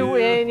sees you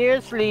when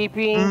you're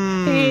sleeping.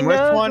 He which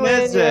knows one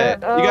when is it?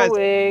 you're You guys-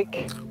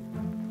 awake.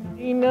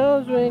 He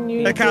knows when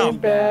you're Hey, Kyle.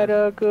 bad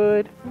or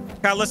good.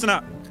 Kyle, listen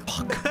up.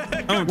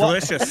 Oh,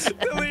 delicious.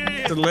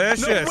 Delirious.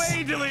 Delicious. No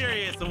way,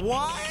 Delirious.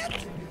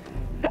 What?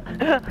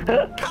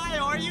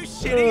 Kyle, are you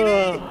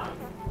shitting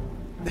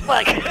me?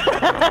 Fuck.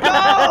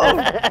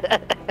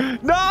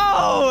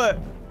 No!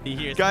 He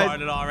hears Guys-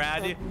 farting all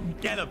around you.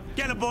 Get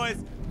him, boys.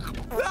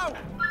 No.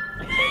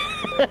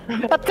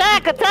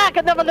 Attack! Attack!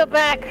 And never look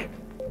back.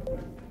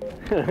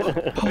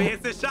 He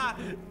hits the shot.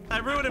 I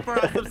ruined it for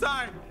us. I'm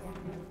sorry.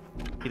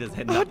 He just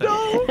hit nothing.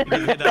 no. He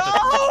just hit nothing.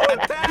 No.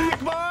 Attack,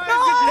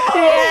 boys.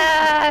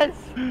 Yes!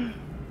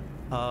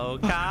 Oh,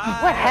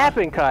 Kyle. What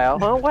happened, Kyle?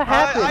 Huh? What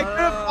happened? I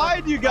couldn't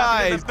find you You're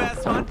guys. the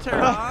best hunter,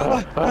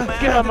 huh?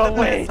 Get him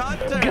away!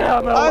 Get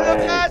him away! I'm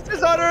the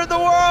fastest hunter in the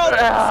world.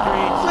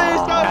 Ah.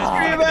 Please don't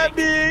scream at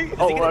me.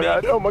 Oh my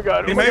god! Oh my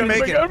god! He may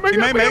make it. He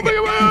may make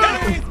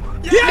it.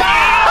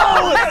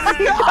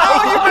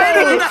 Oh, you made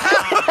it in the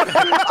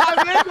house.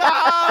 I'm in the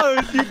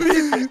house. You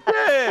piece of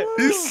shit.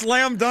 You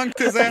slam dunked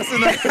his ass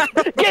in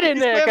the Get in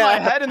there, Slammed my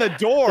Kyle! head in the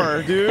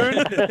door,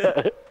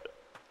 dude.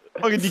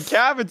 Fucking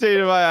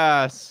decapitated my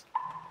ass.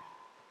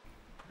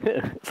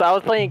 So I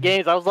was playing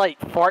games. I was like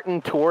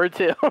farting towards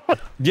him.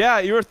 Yeah,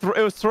 you were.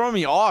 It was throwing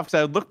me off because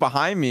I would look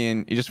behind me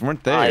and you just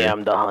weren't there. I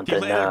am the He hunter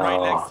landed right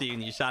now. next to you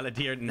and you shot a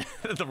deer,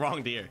 the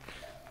wrong deer.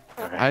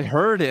 I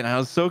heard it and I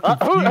was so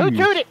confused. Who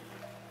tooted?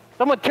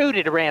 Someone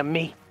tooted around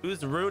me.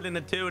 Who's rooting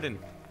and tooting?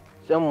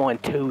 Someone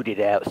tooted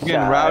outside.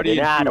 Getting rowdy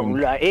and I and don't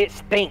tooting. like. It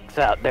stinks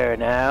out there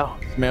now.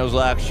 Smells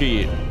like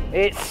shit.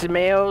 It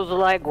smells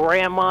like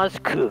grandma's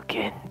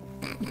cooking.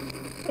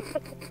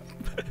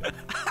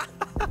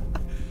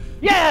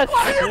 Yes!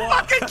 Are you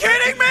fucking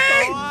kidding me?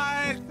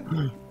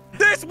 What?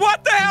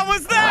 What the hell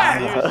was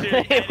that?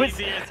 It was.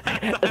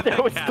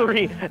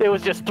 There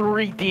was just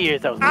 3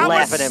 deers that was I was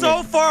laughing at so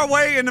me. far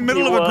away in the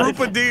middle He of a was. group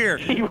of deer.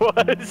 He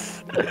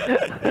was.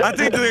 I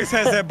think Delirious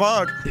has that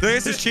bug.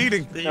 Delirious is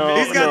cheating. No,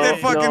 He's got no, that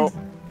fucking. no.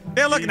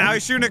 Yeah, look now.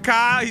 He's shooting at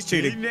Kyle. He's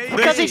cheating.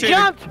 Because he cheating.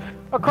 jumped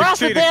across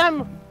the cheating.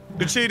 dam.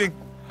 You're cheating.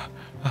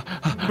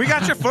 We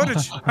got your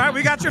footage. All right,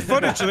 we got your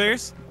footage,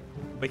 Delirious.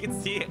 We can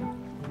see it.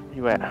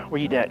 You at? Where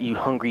you at, you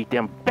hungry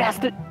damn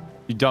bastard?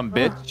 You dumb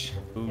bitch.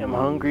 I'm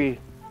hungry.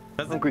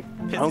 Hungry.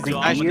 Hungry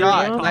Nice deer.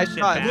 shot. huh? Nice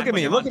shot. Look at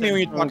me. Look at me when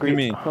you talk to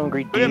me.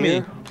 Hungry Look at me.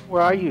 deer.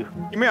 Where are you?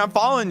 Come here. I'm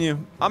following you.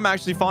 I'm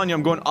actually following you.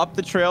 I'm going up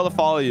the trail to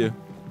follow you.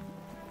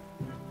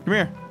 Come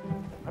here.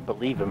 I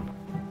believe him.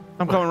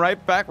 I'm coming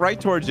right back, right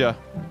towards you.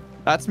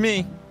 That's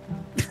me.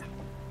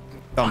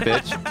 Dumb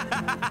bitch.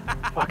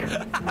 Fuck.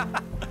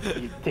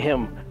 You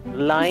damn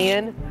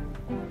lion.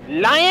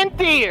 Lion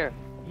deer.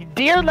 You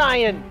deer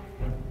lion.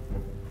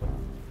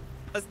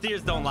 Us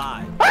deers don't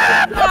lie.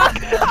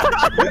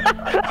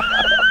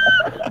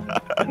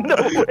 No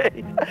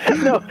way.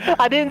 No,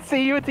 I didn't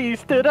see you until you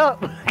stood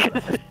up.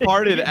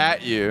 Farted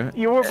at you.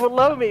 You were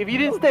below me. If you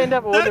didn't stand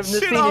up, I would That have seen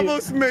shit you.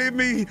 almost made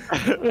me.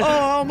 Oh, I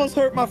almost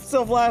hurt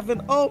myself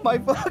laughing. Oh my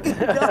fucking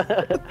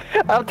god.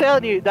 I'm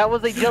telling you, that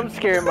was a jump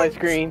scare in my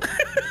screen.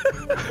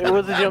 It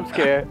was a jump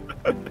scare.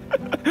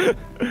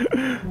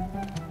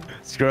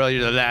 Squirrel,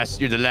 you're the last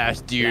deer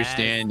Last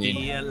standing.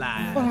 deer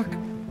alive. Fuck.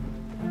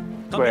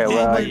 Squirrel,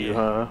 where are you,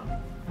 huh?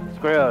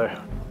 Squirrel,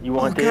 you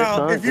want this,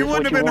 Kyle, huh? if you This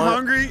wouldn't have what been want?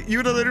 hungry, you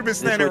would have literally been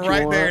standing what you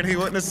right there want? and he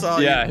wouldn't have saw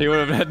you. Yeah, he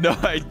would have had no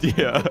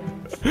idea.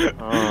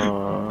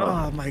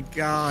 Oh my He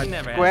god.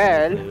 never Squirrel.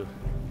 had a clue.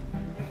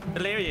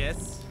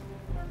 Delirious.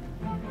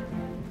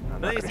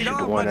 Delirious, you don't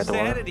have one much at the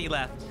one. sanity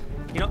left.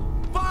 You know.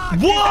 Fuck!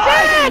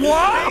 What?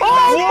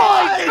 Oh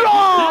my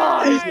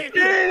god!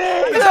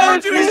 I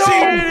told you he's no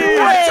cheating.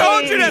 I way.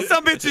 told you that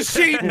some bitch is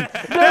cheating. There's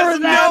There's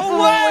no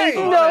way.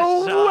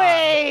 no Shot.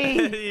 way!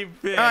 You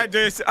bitch. All right,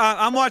 Deuce,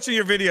 I'm watching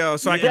your video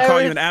so I can There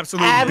call you is an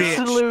absolute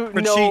absolute bitch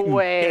for no cheating.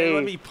 Hey, let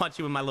way. me punch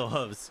you with my little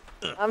hooves.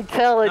 I'm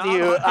telling No,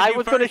 you, look at I you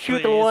was gonna first,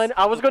 shoot the please. one.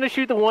 I was gonna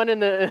shoot the one in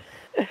the.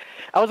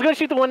 I was gonna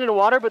shoot the one in the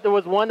water, but there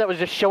was one that was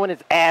just showing his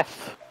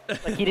ass,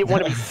 like he didn't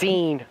want to be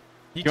seen.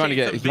 You wanna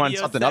changed get- some you want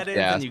video something up settings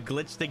the ass. and you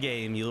glitched the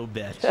game, you little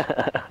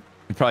bitch.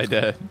 You probably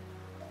did.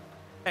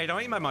 Hey,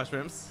 don't eat my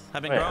mushrooms.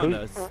 I've been Wait, growing who-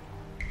 those.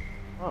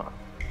 Oh,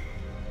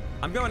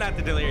 I'm going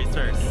after Delirious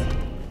first.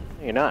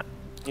 no, you're not.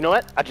 You know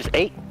what? I just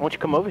ate. Why don't you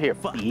come over here,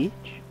 Fuck. bitch?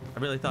 I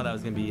really thought that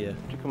was gonna be you. Why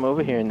don't you come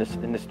over here in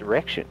this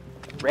direction?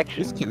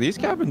 These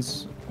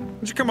cabins. Why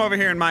don't you come over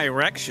here in my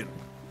erection?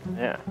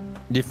 Yeah.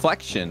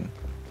 Deflection.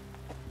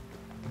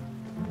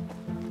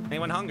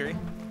 Anyone hungry?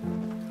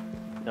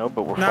 No,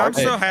 but we're No, I'm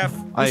far. still half.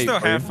 I'm I still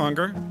agree. half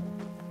hungry.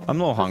 I'm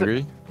a little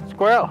hungry.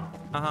 Squirrel.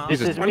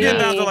 This is I'm me. getting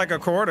down to like a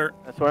quarter.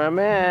 That's where I'm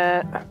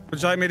at.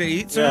 Would you like me to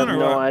eat You soon have or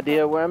no what?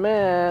 idea where I'm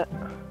at.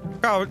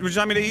 Oh, would you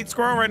like me to eat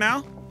squirrel right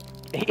now?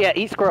 Yeah,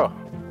 eat squirrel.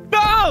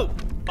 No!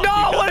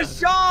 No, what a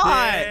shot!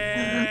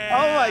 Yeah.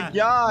 Oh my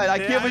god, I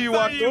can't believe you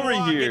walked over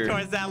walking here.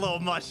 towards that little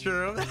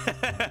mushroom.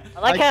 I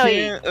like how he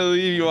can't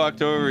believe you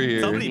walked over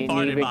here. Somebody Didn't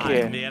farted even behind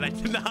care. me, and I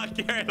did not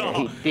care at Yeah,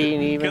 all. he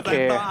didn't even Because I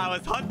care. thought I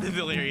was hunting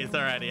Delirious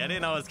already. I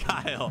didn't know it was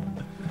Kyle.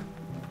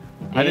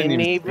 I didn't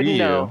Didn't even even see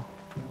know.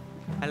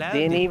 Hello?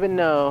 Didn't even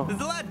know.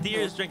 There's a lot of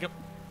deers drinking.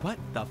 What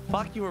the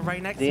fuck? You were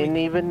right next to Didn't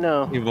me. even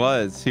know. He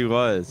was.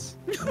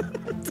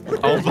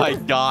 Oh my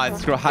god,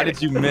 Squirrel, how did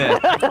you miss?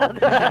 No!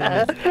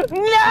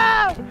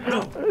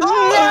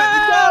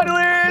 Oh,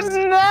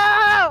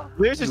 No!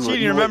 There's just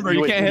cheating, You remember,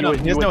 you would- can't hit you him.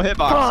 would- He has you no would-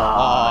 hitbox.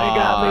 Oh, you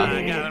got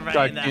me. I got him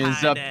right in the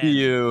Cartoonz, up high to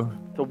you.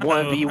 The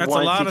 1v1 That's a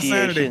lot of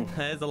sanity. situation.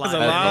 There's a That's lot, a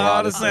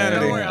lot of Don't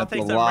sanity. worry, I'll That's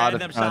take a some lot of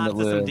random time to shots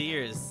to some live.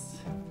 deers.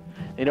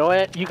 You know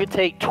what? You could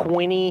take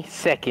 20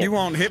 seconds. You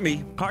won't hit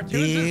me. Cartoonz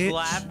Bitch. is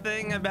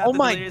laughing about Oh the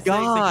my Delirious thing, so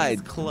God.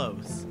 he's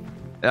close.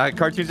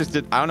 Cartoonz just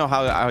did. I don't know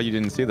how you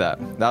didn't see that.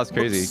 That was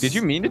crazy. Did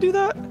you mean to do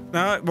that?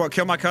 What,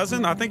 kill my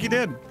cousin? I think you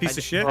did. Piece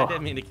of shit. I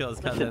didn't mean to kill his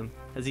cousin.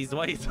 Because he's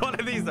one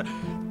of these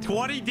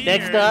 20 deers.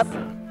 Next up.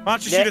 Why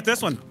don't you shoot at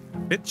this one?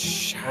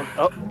 Bitch.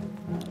 Oh,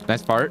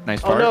 Nice fart.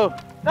 Nice oh fart. no.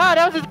 No,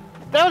 that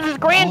was his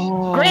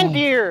grand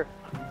deer.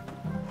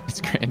 It's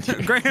grand.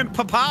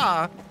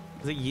 Grandpapa.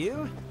 Is it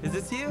you? Is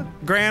this you? Hey,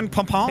 tell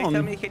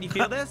Grandpapon. me, can you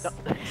feel this?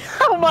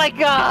 Oh my Feel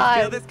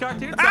god. this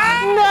cartoon?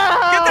 Ah!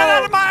 No. Get that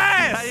out of my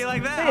How ass! do you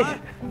like that? Huh?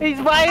 He's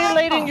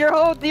violating your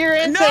whole deer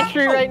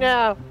ancestry No. right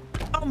now.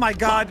 Oh my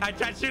god. I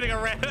tried shooting a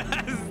random.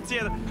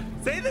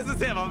 Say this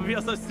is him. I'm gonna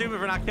feel so stupid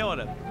for not killing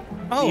him.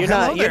 Oh, you're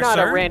hello not there, a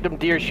sir. random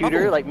deer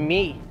shooter Oh. like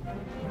me.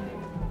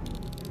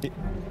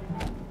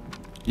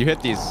 You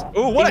hit these.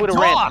 Ooh, what He a would have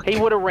ran. talk! He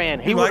would have ran.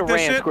 He You would like have this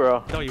ran, shit?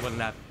 squirrel. No, you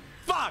wouldn't have.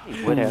 Fuck!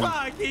 would have.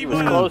 Fuck! He was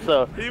close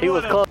though. He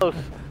was would've. close.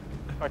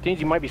 Cartoonz,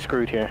 you might be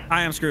screwed here.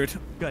 I am screwed.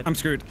 Good. I'm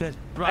screwed. Good.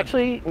 Run.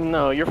 Actually,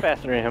 no, you're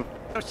faster than him.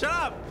 No, shut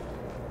up!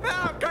 No,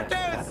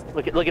 Cartoonz!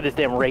 Look at this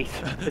damn race.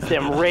 This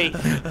damn race.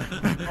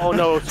 Oh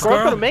no,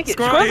 Squirrel's gonna make it.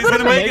 Squirrel, Squirrel's he's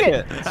gonna gonna make make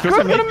it.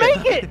 Squirrel's gonna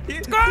make it.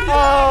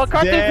 Oh,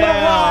 Cartoonz hit a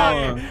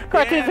Damn. rock.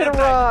 Cartoonz hit a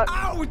rock.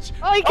 Ouch!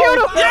 Oh, he killed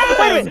him. yes!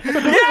 Wait a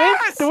minute.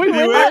 Yes! Do we win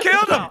I that?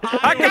 killed him.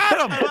 I got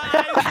him.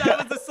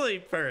 I was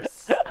asleep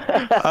first.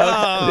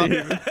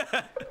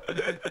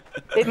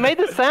 It made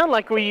it sound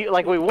like we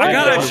won. I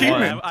got an though.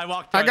 achievement. I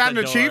walked I towards got the an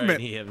door achievement.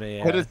 and he hit me,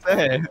 What did it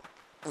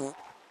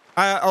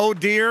say? Old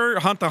deer,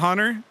 hunt the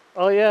hunter.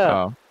 Oh yeah.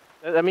 Oh.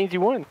 That means you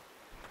won.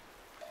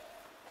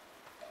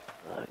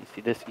 You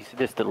see this? You see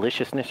this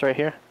deliciousness right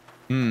here?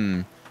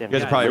 Hmm. Damn, You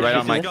guys are probably right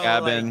on my Go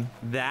cabin.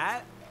 Like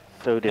that.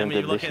 So damn And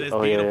when you look at delicious. this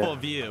Oh yeah. beautiful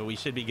view, we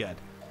should be good.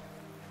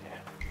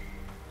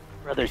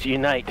 Brothers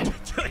unite.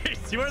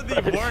 You're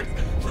the worst.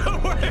 The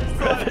worst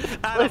one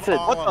out Listen, of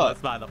all what of the- us,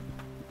 by the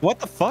What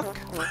the fuck?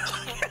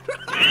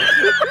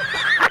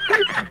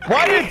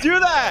 Why did you do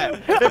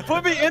that? It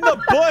put me in the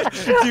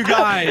bush, you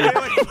guys.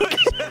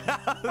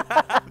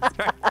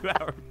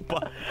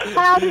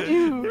 How did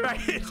you?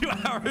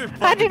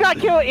 How'd you not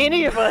kill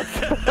any of us?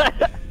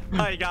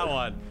 I got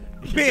one.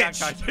 You got Bitch.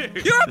 cartoon.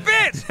 You're a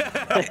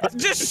bitch.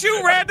 Just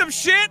shoot random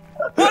shit.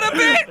 What a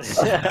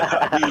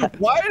bitch.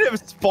 Why did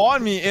it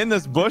spawn me in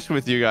this bush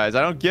with you guys?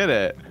 I don't get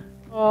it.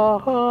 Oh,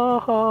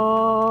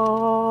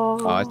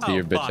 I see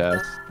your bitch fuck.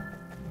 ass.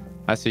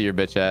 I see your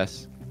bitch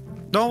ass.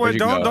 Don't worry. Where'd you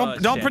Don't go?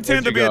 don't shit.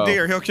 pretend to Where'd be you a go?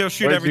 deer. He'll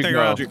shoot Where'd everything you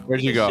go? around you.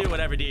 Where'd you Shoot go?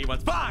 whatever deer he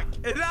wants. Fuck!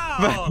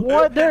 No!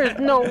 What? There's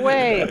no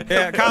way.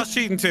 Yeah, Kyle's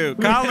cheating too.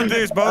 Kyle and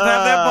Deuce both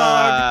have that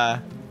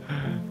bug.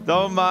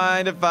 Don't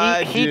mind if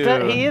I He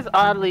is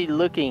oddly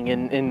looking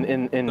in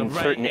The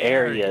right certain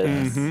areas.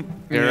 areas.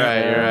 Mm-hmm. You're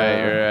right. You're right.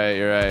 You're right.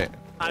 You're right.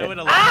 I would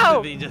have Ow!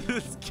 loved if he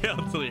just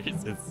killed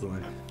Delirious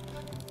instantly.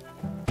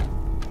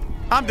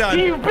 I'm done.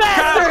 You Kyle,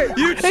 bastard!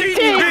 you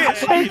cheating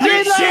bitch! You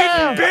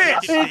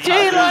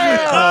cheating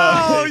bitch!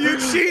 Oh, you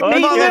cheating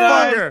He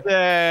motherfucker!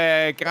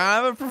 Sick.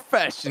 I'm a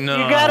professional.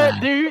 You gotta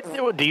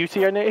do you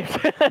see our names?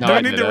 No, Do I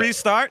I need to didn't.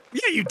 rest? Yeah,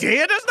 you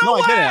did. There's no,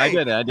 No, way. I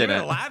didn't. I You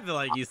didn't. were laughing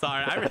like you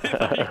saw it. I really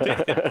thought you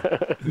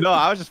did. No,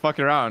 I was just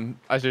fucking around.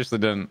 I seriously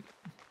didn't.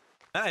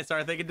 Then I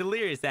started thinking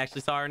Delirious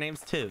actually saw our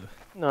names too.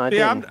 No, I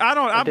Yeah, didn't. I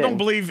don't didn't.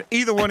 believe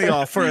either one of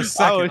y'all for a I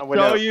second. will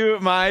show you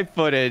my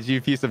footage, you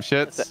piece of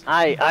shits.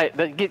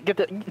 Get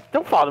the.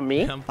 Don't follow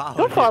me. I'm following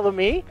Don't you. follow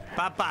me.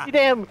 Papa. You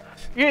damn.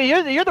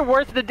 You're the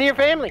worst of the deer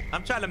family.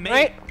 I'm trying to make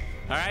Right?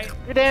 it. All right?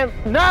 You damn.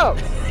 No.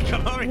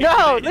 Come over here.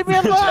 No. please. Leave me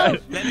alone.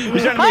 Let me You're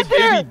trying to make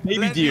Hunter! baby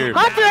Let me- deer.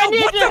 Hunter, I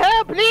need what your the-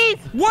 help, please.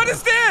 What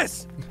is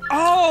this?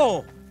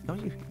 Oh,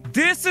 Don't you?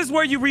 this is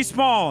where you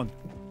respawn.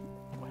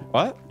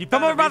 What? You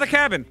Come found over a by the reason-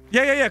 cabin.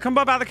 Yeah. Come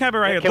over by the cabin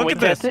right here. Can Look we at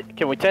this. test it?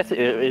 Can we test it?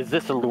 Is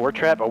this a lure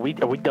trap? Are we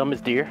dumb as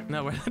deer?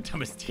 No, we're not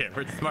dumbest deer.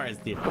 We're the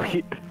smartest deer.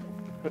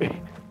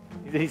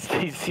 He's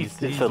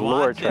He's a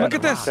lure watching. trap. Look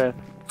at this. So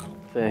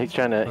he's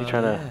trying to.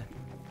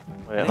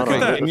 Wait, hold Look on. at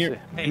that. Let's Can see. you,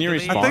 Hey, can you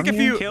Delirious, respawn? I think if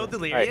you- kill All right,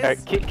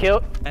 Delirious,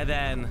 kill. and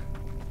then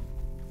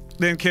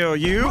then kill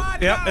you.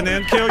 Yep, and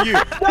then kill you.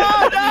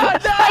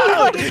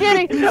 Are you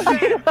kidding?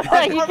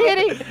 Are you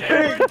kidding?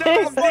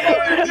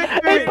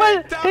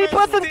 He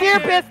put some deer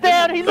pits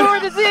down. He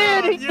lured us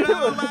in. You're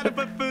not allowed to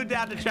put food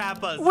down to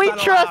trap us. We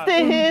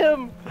trusted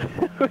him.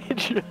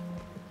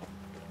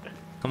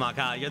 Come on,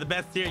 Kyle. You're the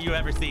best deer you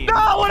ever seen. No,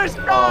 what a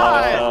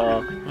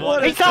shot!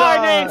 What He saw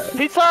our names.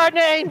 He saw our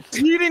names.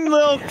 Cheating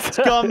little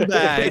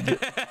scumbag.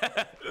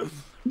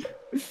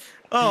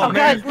 Oh, man.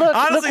 guys, look,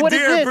 Honestly, what is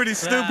deer are this? pretty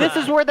stupid. This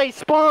is where they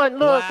spawn.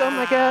 Look, oh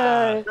my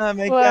god. Oh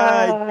my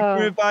Wow.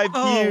 god, 5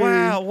 Oh, views.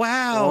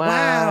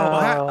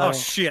 wow. Oh,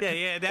 shit.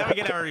 Yeah, now we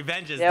get our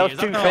revenges. That was deers.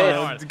 too I'm fast. going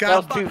hard. That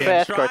was too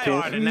fast, Try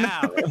Cartoons. harder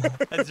now.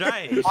 That's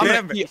right. I'm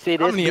Damn gonna it. eat, See I'm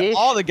this gonna eat dish?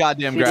 all the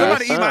goddamn See grass.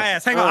 this? Somebody eat my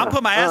ass. Hang on, I'll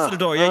put my ass to the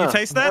door. Yeah, you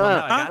taste that?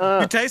 Huh?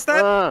 You taste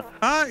that?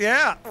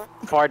 Yeah.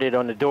 Farted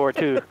on the door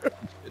too.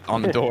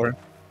 On the door.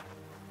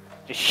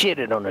 Just shit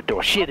it on the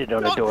door. Shit it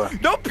on the door.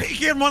 Don't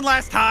peek in one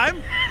last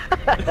time.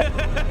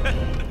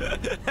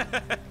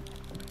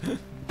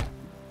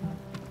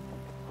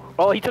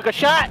 Oh, he took a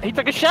shot. He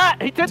took a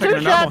shot. He took Taking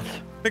 2 another shots.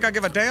 one. Think I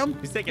give a damn?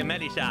 He's taking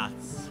many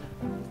shots.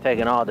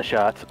 Taking all the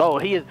shots. Oh,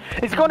 he's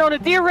going on a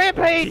deer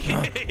rampage.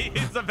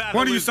 He's about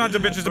One to of you lose sons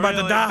of bitches about to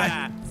really die.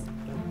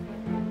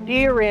 fast.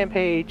 Deer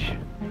rampage.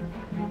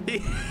 He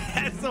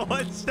has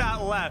 1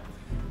 shot left.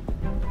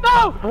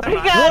 No, he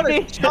got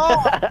me. He's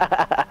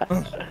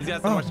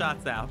got some more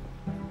shots now.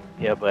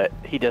 Yeah, but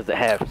he doesn't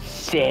have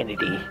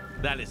sanity.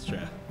 That is true.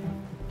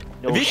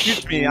 No If he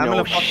shoots me, I'm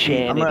gonna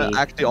sanity.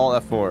 actually all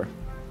F4.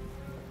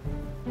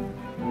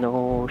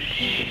 No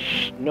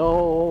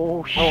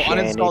I'll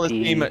uninstall this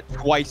sanity. game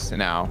twice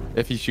now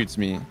if he shoots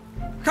me.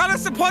 Carl,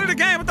 that's the point of the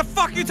game. What the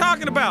fuck are you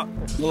talking about?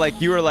 Well, like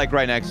you were like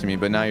right next to me,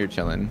 but now you're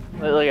chilling.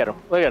 Look at him.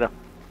 Look at him.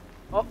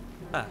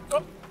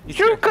 He's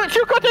Shoot,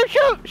 Cartoon,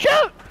 shoot!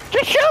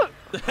 Just shoot!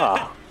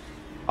 Oh,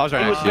 I was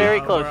right he was next to you.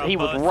 very close. He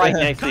was right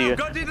next to you.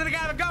 Go to the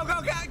guy. Go.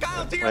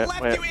 Kyle, to your Wait,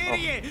 left, wait, you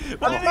idiot.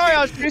 I'm sorry,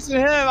 I was chasing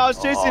him. I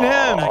was chasing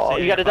him. Oh,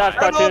 you gotta dodge,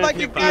 I don't know if Cartoon. I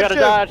can You catch gotta him.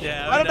 dodge.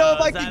 Yeah, I don't know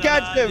if I can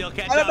catch him.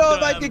 I don't know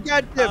if I can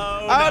catch him.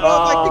 I don't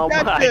know if I can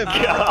catch him.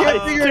 I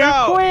can't figure it Too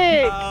out.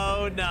 quick!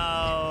 Oh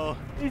no.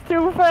 He's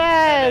too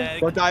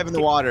fast! Go dive in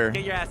the water.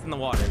 Get your ass in the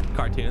water,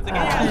 Cartoons. Get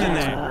your ass in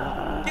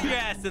there. Get your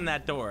ass in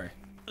that door.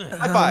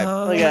 High five.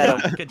 Look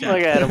at him. Good job.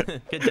 Look at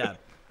him. Good job.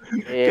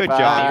 Good job. He was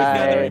Bye.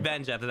 getting the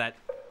revenge after that.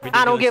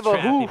 I don't give a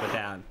ridiculous trap he hoof. put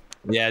down.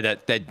 Yeah,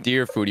 that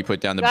deer food he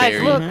put down the Guys,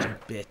 berry. look.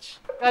 Bitch.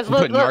 Guys, I'm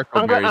look, putting look.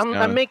 narco berries I'm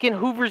down. making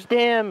Hoover's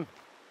Dam.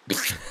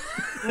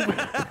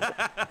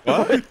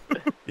 What?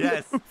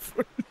 Yes.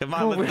 Come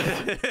on. We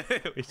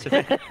should.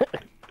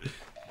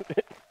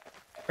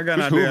 I got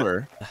an Who's idea.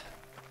 Hoover?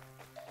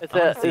 It's I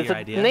wanna a, see it's your a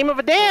idea. name of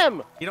a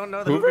dam. You don't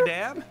know the Hoover? Hoover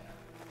Dam?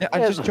 Yeah,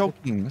 I'm just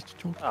joking. Let's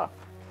joke. Oh.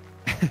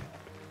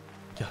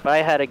 If I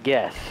had a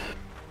guess,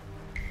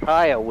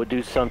 Kyle would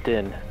do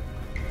something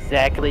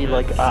exactly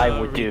like I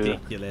would do.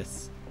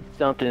 Ridiculous.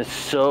 Something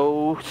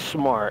so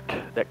smart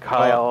that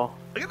Kyle.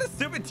 Look at the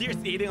stupid deers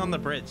eating on the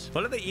bridge.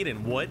 What are they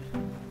eating? Wood?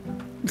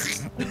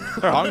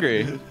 They're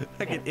hungry.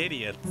 Fucking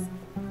idiots.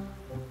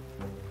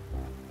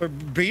 Or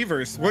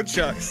beavers,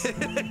 woodchucks,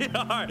 They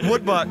are.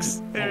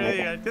 woodbucks.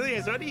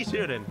 Delirious, what are you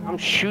shooting? I'm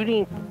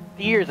shooting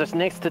deers that's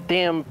next to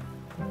damn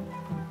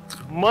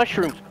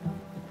mushrooms.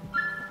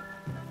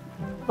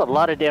 There's a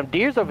lot of damn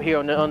deers over here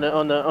on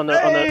the.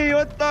 Hey,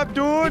 what's up,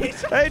 dude?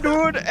 Hey,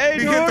 dude. Hey,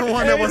 You dude. hit the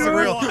one that Hey, wasn't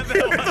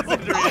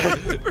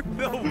dude. real.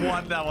 The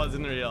one that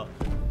wasn't real.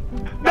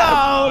 No,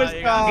 Oh, it's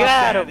you not.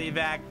 Got him. sanity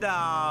back.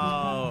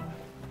 No.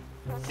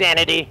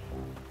 Sanity.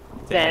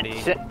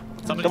 Sanity.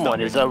 Someone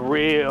is a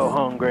real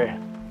hungry.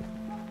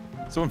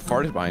 Someone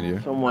farted behind you.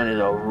 Someone is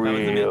a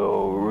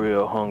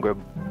real hungry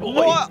boy.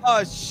 What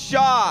a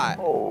shot!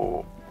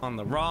 Oh. On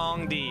the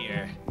wrong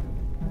deer.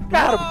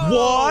 Got him.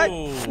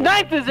 What?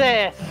 Sniped his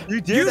ass. You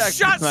did You actually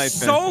shot snipe him.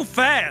 so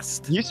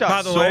fast. You shot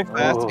by the so way.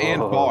 fast and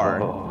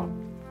far. Oh.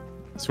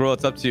 Squirrel,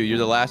 it's up to you. You're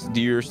the last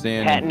deer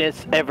standing.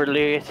 Katniss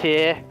Everly's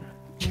here.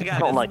 You I got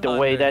don't this like the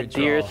way under that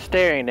deer is control.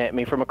 staring at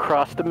me from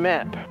across the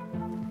map.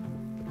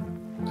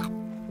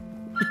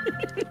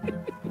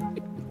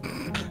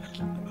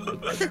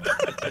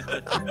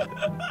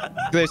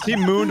 If he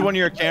mooned one of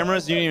your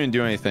cameras, you didn't even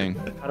do anything.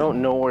 I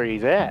don't know where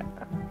he's at.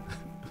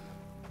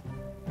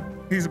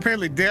 He's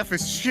apparently deaf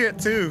as shit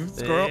too.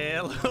 Squirrel.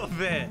 Yeah, a little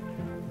bit.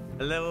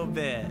 A little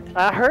bit.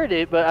 I heard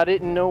it, but I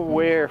didn't know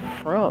where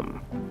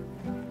from.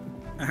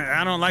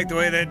 I don't like the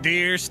way that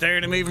deer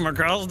stared at me from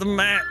across the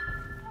map.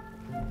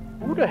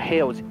 Who the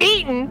hell is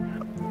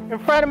eating in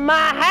front of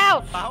my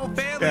house? My whole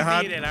family's Yeah,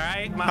 hide- eating, all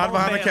right? My Hide whole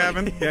behind the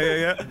family.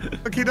 cabin. Yeah.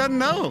 Look, he doesn't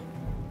know.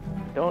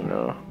 Don't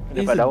know. And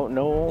if I don't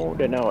know,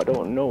 then now I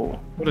don't know.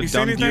 What a You see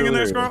dumb anything in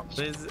there, deer.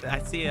 Squirrel? I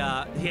see,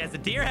 he has a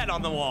deer head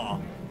on the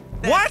wall.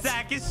 That What?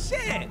 sack is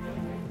shit.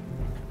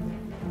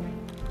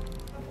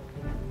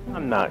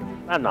 I'm not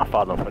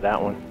falling for that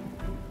one.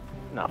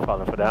 Not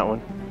falling for that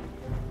one.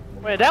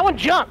 Wait, that one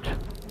jumped.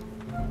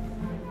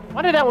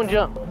 Why did that one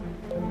jump?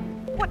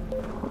 What?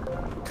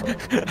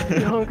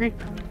 You hungry?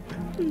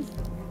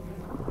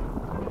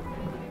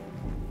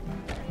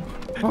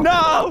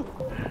 No!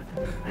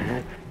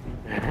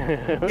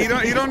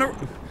 You don't know.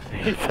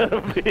 You son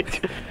of a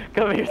bitch.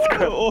 Come here,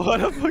 Squirrel. Oh,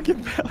 what a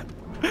fucking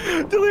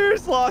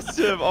Delirious lost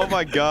him. Oh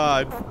my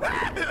god.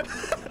 Got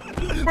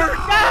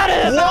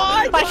him!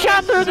 What? I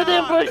shot through the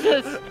damn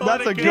bushes.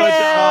 That's a good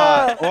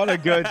Yeah. shot. What a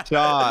good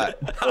shot.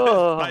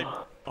 Oh. My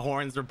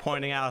horns were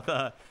pointing out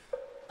the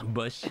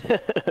bush.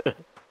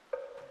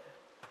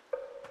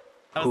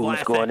 That was Who's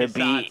last gonna second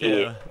be shot, too.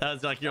 it? That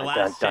was like your Dun,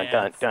 last dun,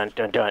 chance. dun,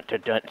 dun, dun,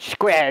 dun, dun.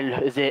 Squirrel,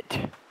 is it?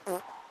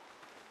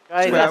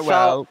 Guys,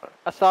 Squirrel.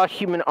 I saw a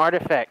human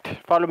artifact.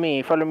 Follow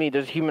me, follow me.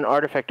 There's a human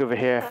artifact over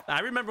here.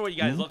 I remember what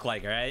you guys look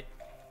like, right?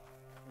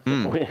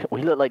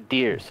 We look like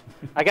deers.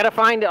 I gotta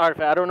find the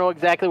artifact. I don't know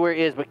exactly where it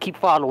is, but keep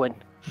following.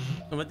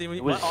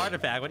 What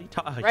artifact? What are you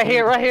talking? Right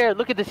here, right here.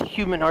 Look at this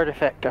human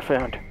artifact I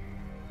found.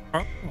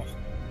 Oh.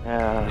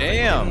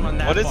 Damn.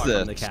 What is From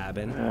the this?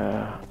 cabin.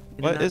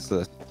 What is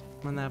this?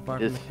 On that bar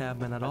from the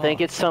cabin at all. I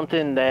think it's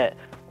something that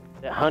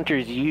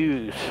hunters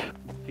use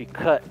to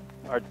cut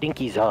our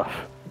dinkies off.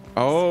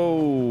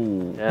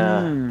 Oh.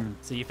 Yeah,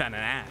 So you found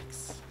an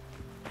axe.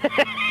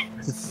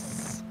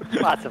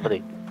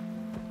 possibly.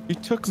 You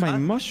took my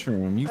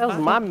mushroom. You That was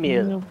my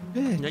meal. little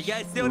bitch. Are you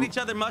guys stealing each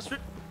other mushroom?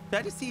 Did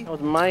I just see? That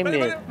was my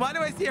meal. Why do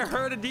I see a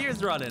herd of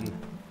deers running?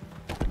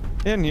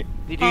 And you,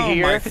 Did you Oh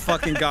hear? my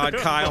fucking god,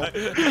 Kyle.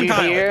 Did you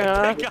hear,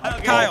 huh?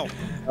 Kyle.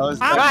 I'm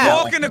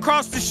Kyle. walking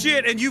across the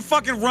shit and you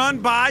fucking run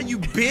by, you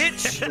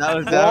bitch. that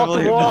was Walk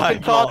definitely the walk my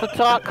and talk the fault.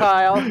 talk,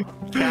 Kyle.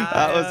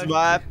 That was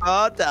my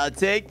fault. I'll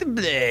take the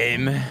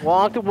blame.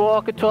 Walk the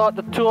walk and talk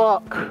the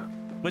talk.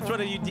 Which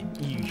one are you?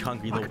 You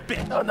hungry little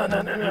bitch. No. You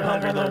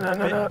hungry little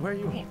bitch. Where are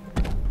you?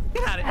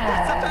 Get out of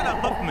here. Stop trying to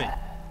hook me.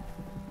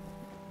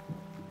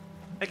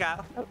 Hey,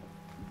 Kyle.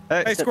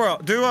 Hey, Squirrel,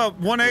 do a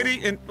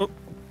 180 and. Oh,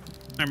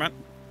 never mind.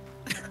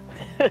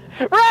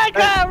 Right,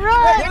 Kyle,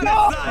 right!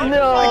 No!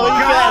 No, Oh you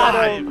my got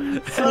God.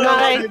 him.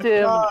 Sniped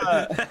him.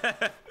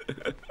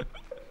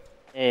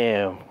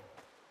 Damn.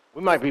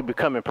 We might be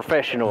becoming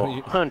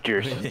professional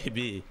hunters.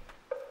 Maybe.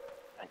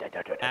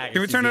 Can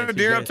we turn the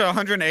deer up to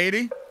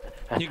 180?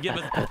 You give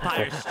us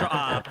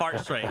part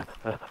strength.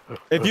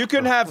 If you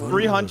can have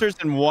 3 hunters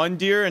and 1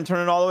 deer and turn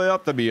it all the way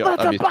up, that'd be Let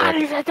the sick.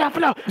 bodies hit the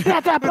floor.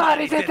 Let the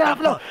bodies hit the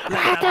floor.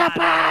 Let the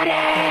bodies.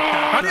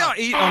 How do y'all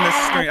eat on this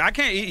screen? I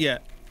can't eat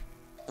yet.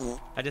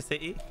 I just say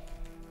eat.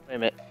 Wait a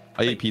minute.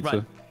 I eat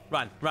pizza.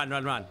 Run. Run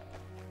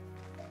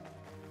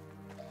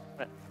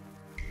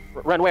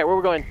where? Where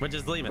we going? We're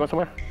just leaving. Going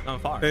somewhere? I'm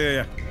far.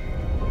 Yeah.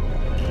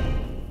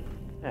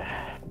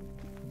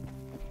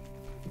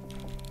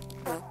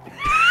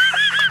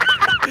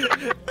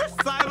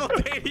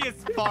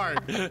 Simultaneous fart.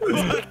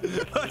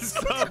 That's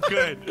so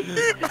good.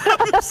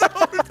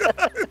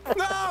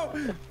 No!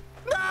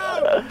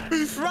 Run!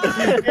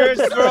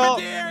 Here's Squirrel.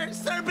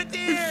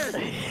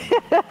 Serpentine!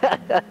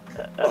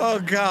 Oh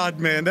god,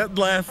 man, that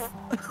laugh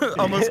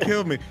almost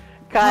killed me.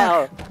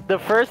 Kyle, the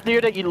first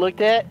deer that you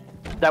looked at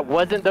that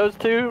wasn't those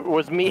two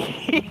was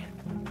me.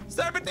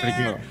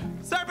 Serpentine!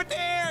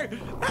 Serpentine!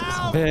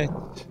 Help!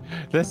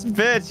 This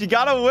bitch, you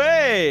got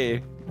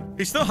away.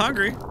 He's still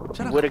hungry.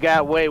 Would have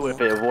got away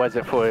with it if it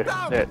wasn't for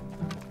that.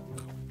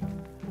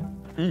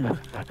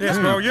 Yes,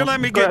 bro, you're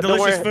letting me get Don't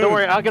delicious worry, food. don't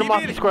worry. I'll get him Keep off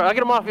eating. you, Squirrel. I'll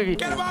get him off of you.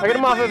 Get him off I'll get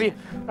him me, off of please. you.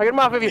 I'll get him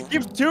off of you.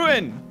 Keeps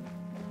chewing.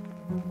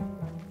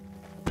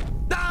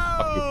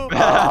 No!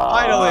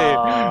 Finally.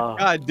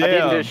 God I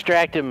didn't damn.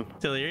 distract him.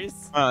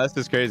 Delirious? Oh, this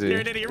is crazy. You're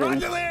an idiot. Run,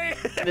 Delirious!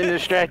 I didn't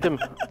distract him.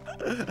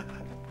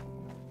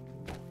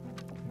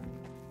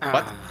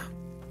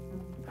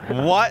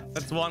 What?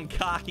 That's one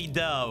cocky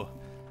doe.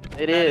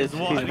 It That is.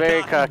 one He's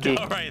very cocky.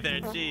 doe right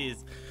there,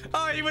 jeez.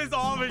 Oh, he was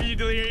all of you,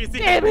 Delirious.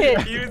 Damn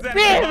it! He was at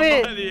Damn all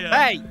it! of you.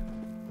 Hey.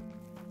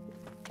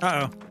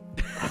 Uh-oh.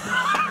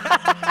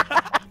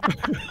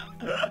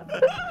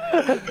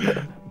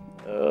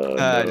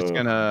 Just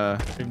gonna.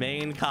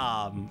 Remain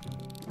calm.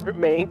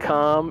 Remain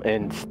calm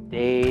and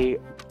stay.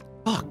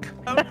 Fuck.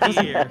 Oh,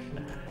 dear.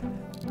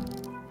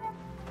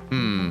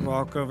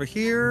 Walk over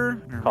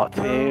here. There we go.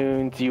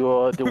 Cartoons, you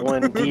are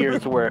doing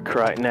deer's work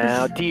right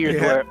now. Deer's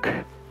Yeah. work.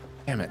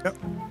 Damn it.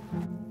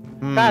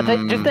 God,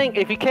 just think,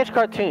 if you catch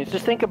cartoons,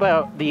 just think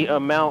about the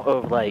amount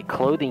of like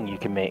clothing you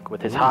can make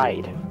with his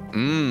hide.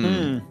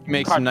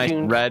 Make some nice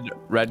Cartoons.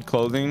 red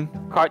clothing.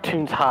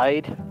 Cartoons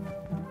hide,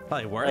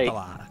 Probably worth Like- a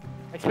lot.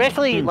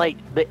 especially like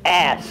the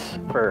ass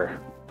fur.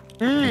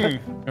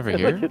 Over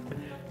here.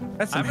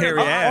 That's some I've heard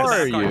hairy all ass.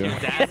 are about you?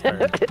 cartoons ass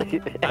fur.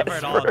 I've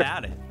heard all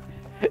about it.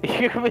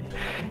 You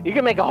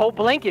can make a whole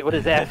blanket with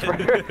his ass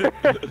fur.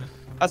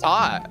 That's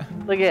hot.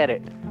 Look at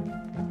it.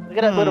 Look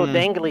at that little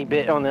dangly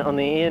bit on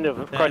the end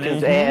of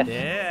Cartoon's ass.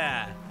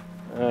 Yeah.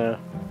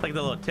 Like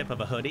the little tip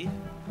of a hoodie.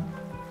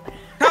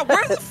 God,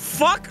 where the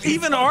fuck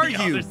even are On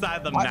the you? other side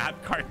of the map,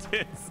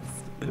 Cartoons.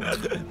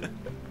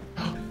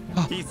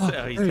 he's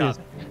tough.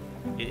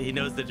 He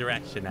knows the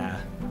direction now.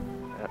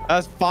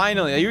 That's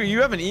finally.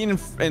 You haven't eaten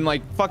in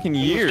like fucking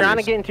years. He's trying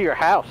to get into your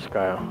house,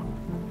 Kyle.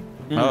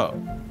 Oh.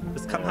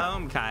 Just come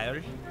home, Kyle.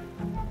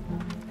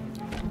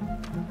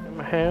 Come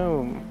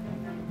home.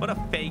 What a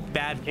fake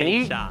bad Can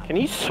fake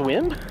you shot.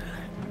 swim?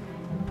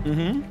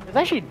 It's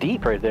actually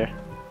deep right there.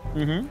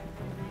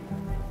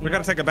 Mm-hmm. We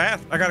gotta take a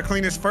bath. I gotta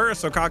clean this fur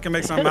so Kyle can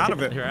make something out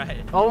of it. You're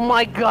right. Oh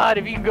my God!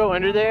 If you can go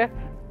under there.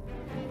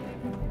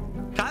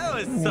 Kyle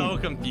is so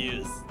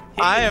confused.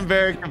 I am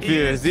very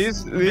confused.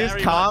 These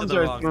comms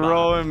are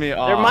throwing me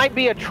off. There might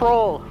be a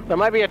troll. There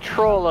might be a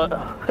troll on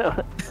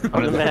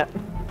the map.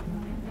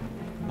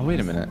 Oh, wait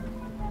a minute.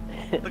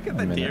 Look at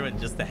the deer with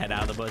just the head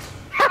out of the bush.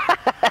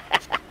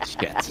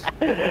 Shit.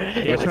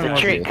 It was a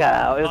trick,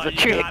 Kyle. It was a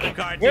trick.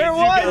 Where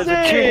was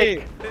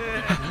he?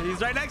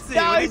 He's right next to you.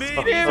 No, What do he's you mean?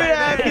 screaming He's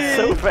at right me. next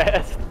So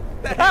fast.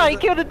 Oh, he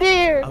killed a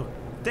deer. Oh,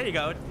 there you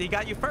go. He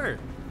got you fur.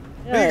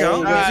 There you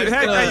go. Yeah,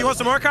 Hey, you want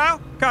some more,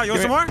 Kyle? Kyle, you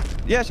want some more?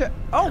 Yeah, shit.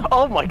 Oh,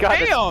 Oh my God.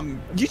 that's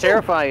damn. You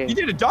terrifying. You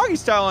did a doggy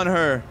style on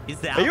her. He's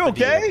the Are you alpha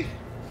deer. okay?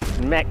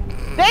 Mac.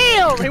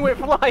 Damn! He went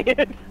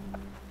flying.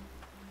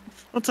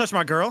 Don't touch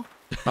my girl.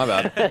 My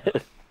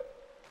bad.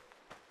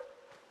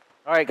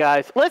 All right,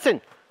 guys.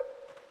 Listen.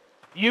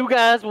 You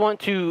guys want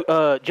to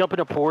jump in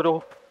a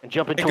portal and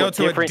jump into And go a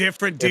to a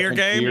different deer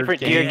game? different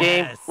deer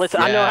game? Yes.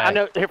 Listen, Yeah. I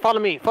know. Here, follow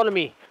me,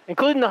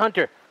 including the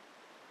hunter,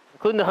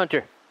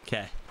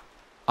 Okay.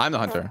 I'm the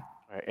hunter.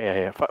 All right,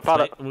 yeah.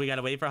 Follow. Wait, we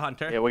gotta wait for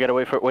Hunter. Yeah, we gotta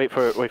wait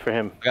for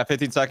him. I got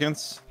 15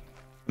 seconds.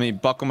 Let me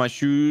buckle my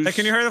shoes. Hey,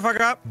 can you hurry the fuck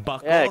up?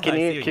 Buckle. Yeah, I can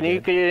see you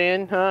what get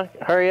in, huh?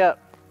 Hurry up.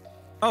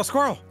 Oh,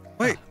 Squirrel.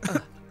 Wait.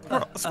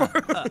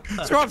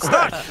 Squirrel, I'm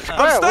stuck.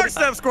 Squirrel, I'm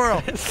stuck,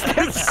 Squirrel.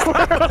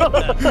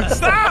 Squirrel.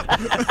 Stop.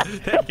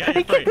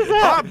 He kicked his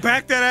I'll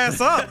back that ass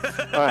up.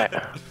 All right.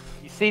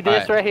 You see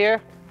this right here?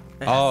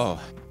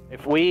 Oh.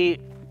 If we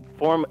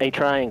form a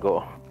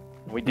triangle,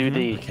 we do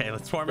the Okay,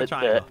 let's form a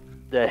triangle.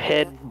 the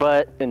head,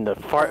 butt, and the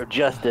fart of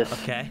justice.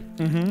 Okay.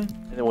 And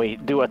then we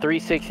do a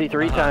 360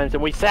 3 times,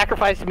 and we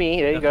sacrifice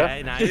me. There you go.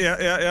 Okay, nice.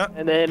 Yeah.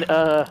 And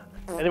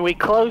then we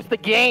close the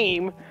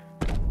game.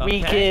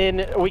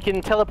 Okay. We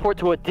can teleport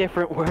to a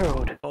different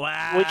world,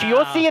 Wow. which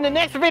you'll see in the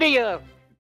next video.